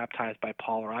I was baptized by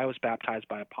Paul, or I was baptized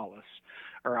by Apollos,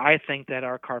 or I think that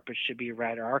our carpet should be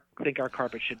red, or I think our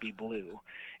carpet should be blue.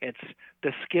 It's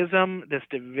the schism, this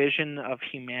division of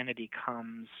humanity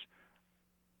comes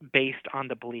based on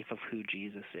the belief of who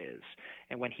Jesus is.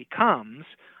 And when he comes,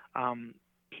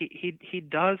 he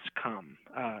does come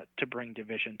to bring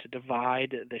division, to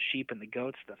divide the sheep and the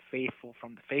goats, the faithful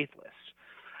from the faithless.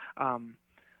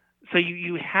 So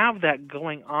you have that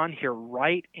going on here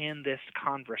right in this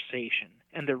conversation.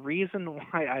 And the reason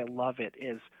why I love it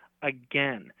is,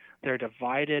 again, they're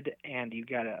divided, and you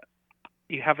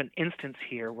have an instance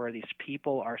here where these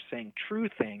people are saying true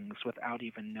things without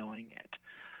even knowing it.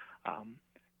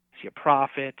 Is he a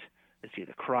prophet? Is he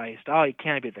the Christ? Oh, he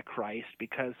can't be the Christ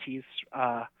because he's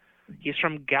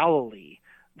from Galilee.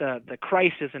 The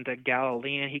Christ isn't a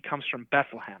Galilean. He comes from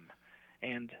Bethlehem.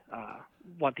 And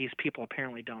what these people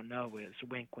apparently don't know is,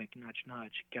 wink, wink, nudge,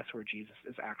 nudge, guess where Jesus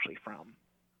is actually from?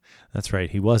 That's right.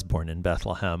 He was born in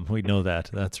Bethlehem. We know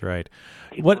that. That's right.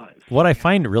 What I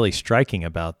find really striking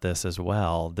about this as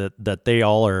well, that they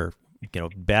all are,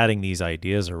 batting these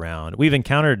ideas around. We've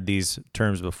encountered these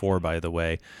terms before, by the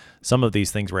way. Some of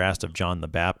these things were asked of John the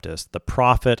Baptist. The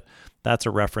prophet, that's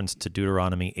a reference to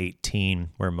Deuteronomy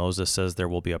 18, where Moses says, there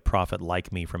will be a prophet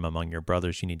like me from among your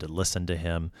brothers. You need to listen to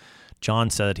him. John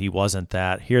said he wasn't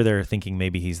that. Here they're thinking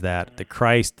maybe he's that. The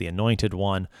Christ, the anointed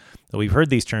one. We've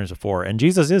heard these terms before, and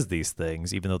Jesus is these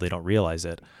things, even though they don't realize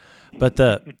it. But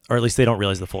or at least they don't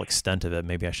realize the full extent of it.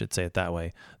 Maybe I should say it that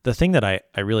way. The thing that I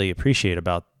really appreciate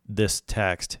about this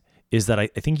text is that I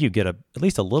think you get at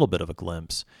least a little bit of a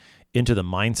glimpse into the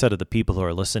mindset of the people who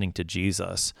are listening to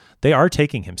Jesus. They are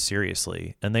taking him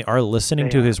seriously, and they are listening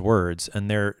to his words, and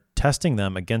they're testing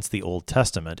them against the Old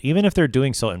Testament, even if they're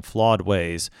doing so in flawed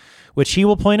ways, which he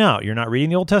will point out. You're not reading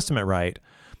the Old Testament right.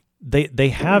 They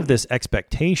have this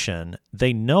expectation.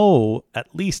 They know,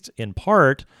 at least in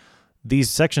part, these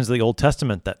sections of the Old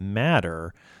Testament that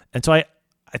matter. And so I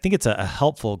think it's a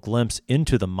helpful glimpse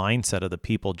into the mindset of the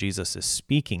people Jesus is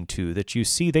speaking to, that you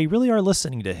see they really are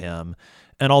listening to him.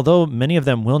 And although many of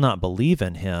them will not believe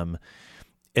in him,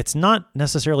 it's not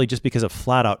necessarily just because of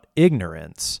flat out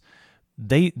ignorance.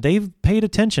 They've paid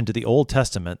attention to the Old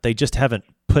Testament. They just haven't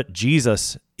put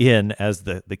Jesus in as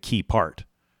the key part.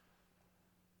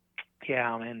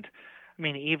 Yeah, and I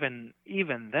mean,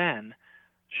 even then,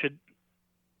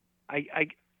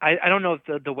 I don't know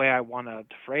the way I want to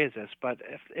phrase this, but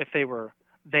if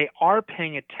they are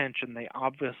paying attention, they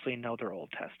obviously know their Old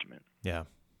Testament. Yeah.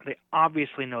 They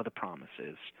obviously know the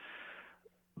promises.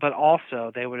 But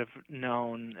also, they would have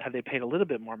known, had they paid a little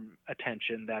bit more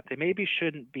attention, that they maybe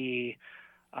shouldn't be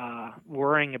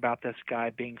worrying about this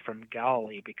guy being from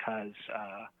Galilee, because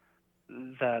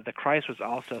the Christ was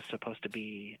also supposed to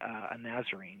be a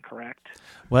Nazarene, correct?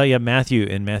 Well, yeah,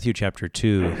 in Matthew chapter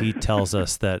 2, he tells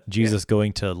us that Jesus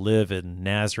going to live in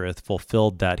Nazareth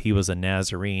fulfilled that he was a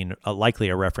Nazarene, likely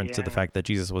a reference to the fact that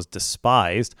Jesus was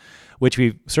despised, which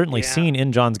we've certainly seen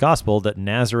in John's gospel, that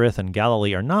Nazareth and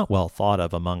Galilee are not well thought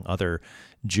of among other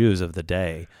Jews of the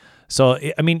day. So,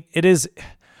 I mean, it is,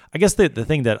 I guess the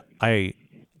thing that I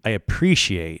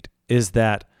appreciate is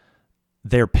that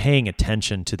they're paying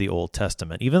attention to the Old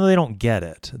Testament, even though they don't get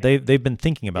it. They've been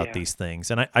thinking about these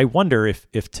things. And I wonder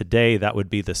if today that would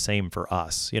be the same for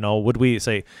us. Would we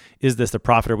say, is this the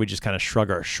prophet, or we just kind of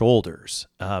shrug our shoulders?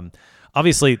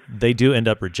 Obviously, they do end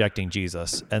up rejecting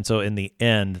Jesus. And so in the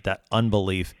end, that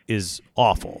unbelief is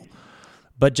awful.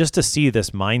 But just to see this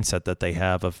mindset that they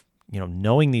have of,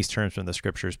 knowing these terms from the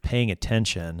scriptures, paying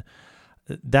attention,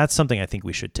 that's something I think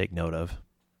we should take note of.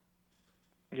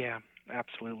 Yeah,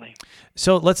 absolutely.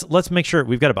 So let's make sure,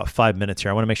 we've got about 5 minutes here.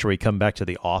 I want to make sure we come back to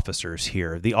the officers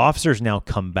here. The officers now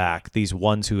come back, these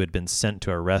ones who had been sent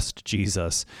to arrest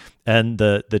Jesus. And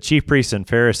the chief priests and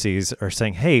Pharisees are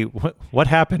saying, hey, what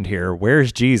happened here?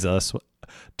 Where's Jesus?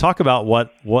 Talk about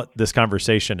what this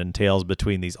conversation entails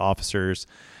between these officers,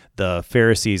 the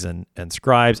Pharisees and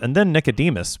scribes, and then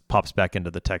Nicodemus pops back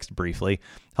into the text briefly.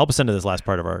 Help us into this last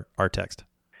part of our text.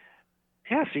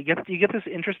 Yeah, so you get this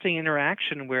interesting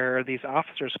interaction where these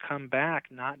officers come back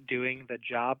not doing the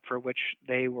job for which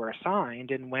they were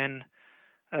assigned, and when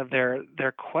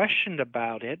they're questioned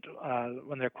about it,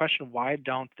 when they're questioned why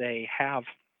don't they have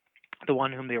the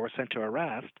one whom they were sent to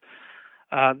arrest,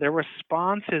 their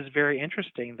response is very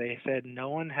interesting. They said, "No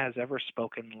one has ever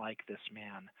spoken like this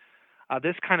man."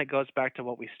 This kind of goes back to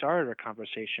what we started our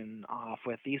conversation off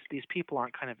with. These people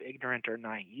aren't kind of ignorant or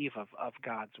naive of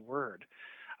God's word.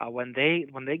 When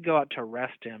they go out to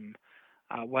arrest him,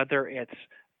 whether it's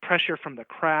pressure from the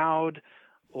crowd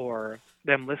or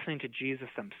them listening to Jesus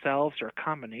themselves or a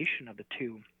combination of the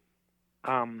two,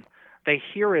 they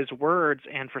hear his words,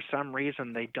 and for some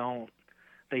reason they don't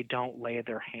lay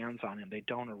their hands on him. They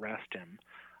don't arrest him.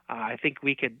 I think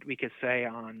we could say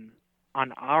on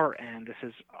our end, this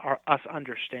is us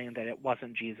understanding that it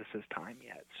wasn't Jesus' time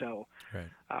yet. So right.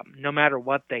 No matter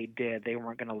what they did, they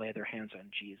weren't going to lay their hands on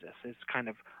Jesus. It's kind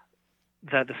of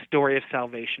the story of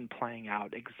salvation playing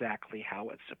out exactly how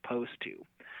it's supposed to.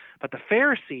 But the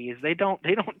Pharisees, they don't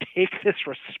take this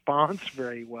response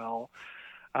very well.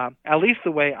 At least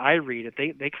the way I read it,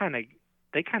 they kind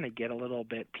of get a little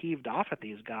bit peeved off at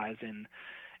these guys, and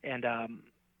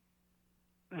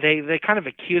they kind of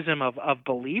accuse him of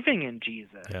believing in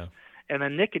Jesus. Yeah. And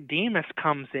then Nicodemus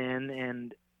comes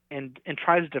in and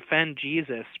tries to defend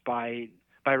Jesus by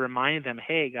reminding them,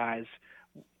 hey guys,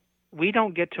 we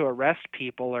don't get to arrest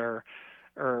people or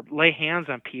lay hands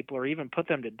on people or even put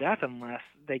them to death unless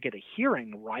they get a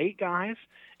hearing, right, guys?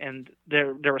 And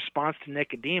their response to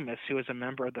Nicodemus, who is a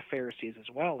member of the Pharisees as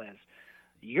well, is,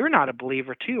 you're not a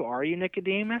believer too, are you,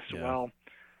 Nicodemus? Yeah. Well,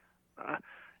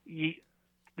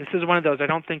 this is one of those, I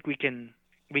don't think we can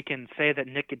say that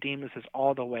Nicodemus is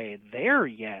all the way there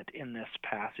yet in this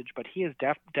passage, but he is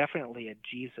definitely a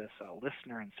Jesus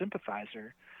listener and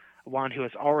sympathizer, one who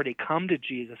has already come to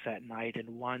Jesus at night,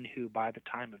 and one who, by the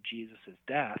time of Jesus'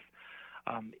 death,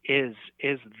 is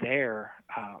there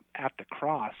at the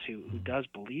cross, who does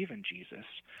believe in Jesus.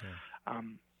 Yeah.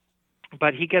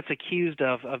 But he gets accused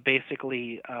of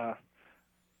basically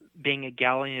being a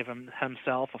Galilean of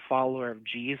himself, a follower of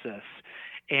Jesus.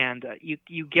 And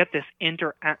you get this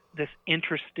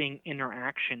interesting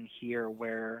interaction here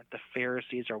where the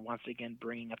Pharisees are once again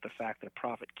bringing up the fact that a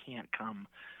prophet can't come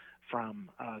from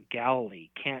Galilee,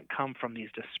 can't come from these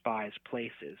despised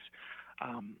places.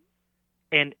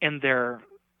 And their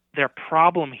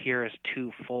problem here is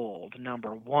twofold.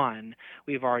 Number one,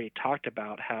 we've already talked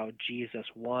about how Jesus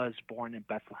was born in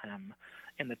Bethlehem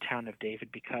in the town of David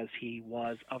because he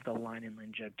was of the line and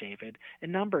lineage of David.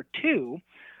 And number two,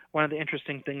 one of the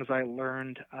interesting things I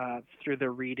learned through the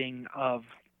reading of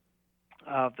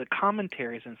the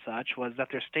commentaries and such was that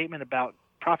their statement about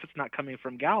prophets not coming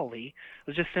from Galilee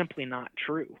was just simply not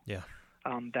true. Yeah.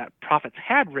 That prophets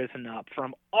had risen up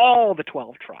from all the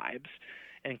 12 tribes,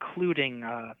 including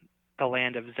the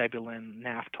land of Zebulun,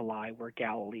 Naphtali, where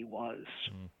Galilee was.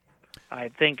 Mm. I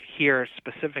think here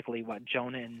specifically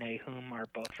Jonah and Nahum are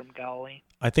both from Galilee.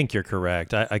 I think you're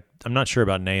correct. I'm not sure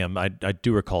about Nahum. I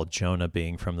do recall Jonah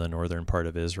being from the northern part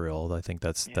of Israel. I think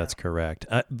that's correct.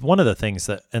 One of the things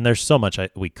that, and there's so much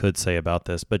we could say about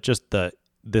this, but just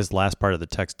this last part of the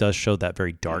text does show that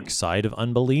very dark side of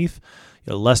unbelief,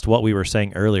 lest what we were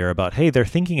saying earlier about, hey, they're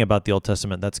thinking about the Old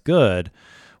Testament, that's good.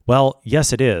 Well,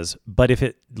 yes, it is. But if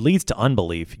it leads to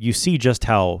unbelief, you see just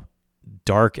how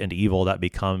dark and evil that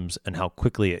becomes and how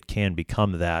quickly it can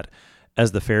become that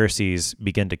as the Pharisees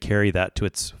begin to carry that to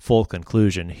its full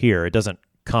conclusion here. It doesn't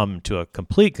come to a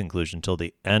complete conclusion until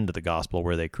the end of the gospel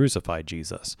where they crucify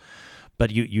Jesus. But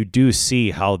you do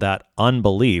see how that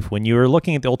unbelief, when you are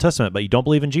looking at the Old Testament but you don't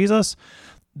believe in Jesus,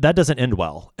 that doesn't end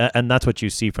well. And that's what you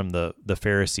see from the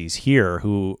Pharisees here,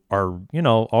 who are,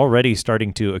 already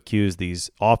starting to accuse these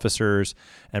officers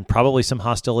and probably some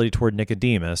hostility toward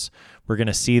Nicodemus. We're going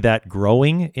to see that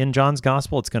growing in John's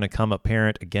gospel. It's going to come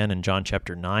apparent again in John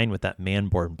chapter 9 with that man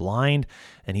born blind,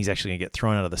 and he's actually going to get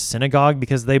thrown out of the synagogue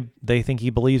because they think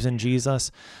he believes in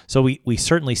Jesus. So we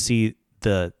certainly see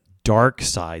the dark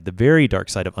side, the very dark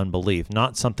side of unbelief,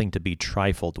 not something to be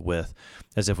trifled with,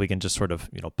 as if we can just sort of,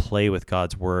 play with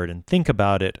God's word and think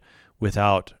about it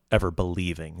without ever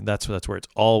believing. That's where it's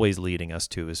always leading us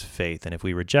to, is faith. And if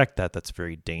we reject that, that's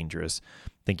very dangerous.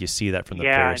 I think you see that from the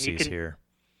Pharisees here.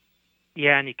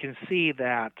 Yeah, and you can see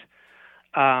that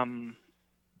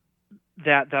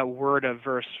that word of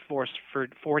verse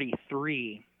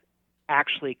 43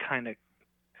 actually kind of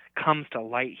comes to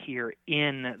light here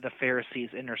in the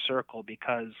Pharisees' inner circle,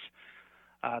 because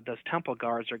those temple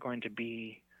guards are going to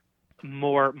be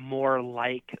more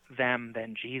like them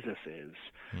than Jesus is.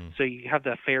 So you have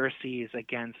the Pharisees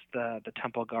against the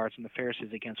temple guards, and the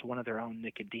Pharisees against one of their own,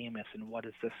 Nicodemus. And what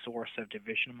is the source of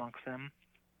division amongst them?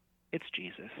 It's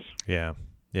Jesus. Yeah.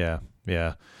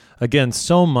 Again,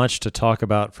 so much to talk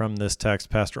about from this text,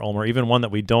 Pastor Ulmer, even one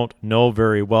that we don't know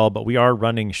very well, but we are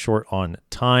running short on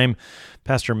time.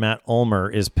 Pastor Matt Ulmer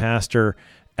is pastor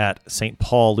at St.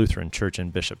 Paul Lutheran Church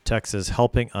in Bishop, Texas,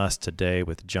 helping us today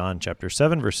with John chapter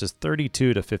 7, verses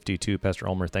 32 to 52. Pastor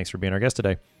Ulmer, thanks for being our guest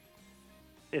today.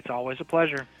 It's always a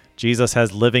pleasure. Jesus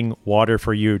has living water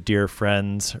for you, dear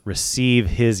friends. Receive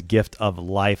his gift of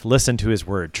life. Listen to his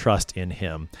word. Trust in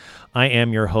him. I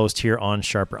am your host here on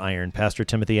Sharper Iron, Pastor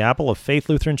Timothy Apple of Faith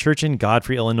Lutheran Church in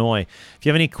Godfrey, Illinois. If you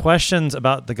have any questions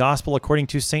about the gospel according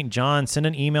to St. John, send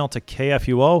an email to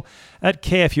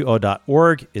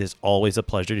kfuo@kfuo.org. It is always a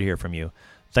pleasure to hear from you.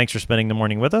 Thanks for spending the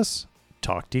morning with us.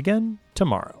 Talk to you again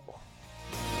tomorrow.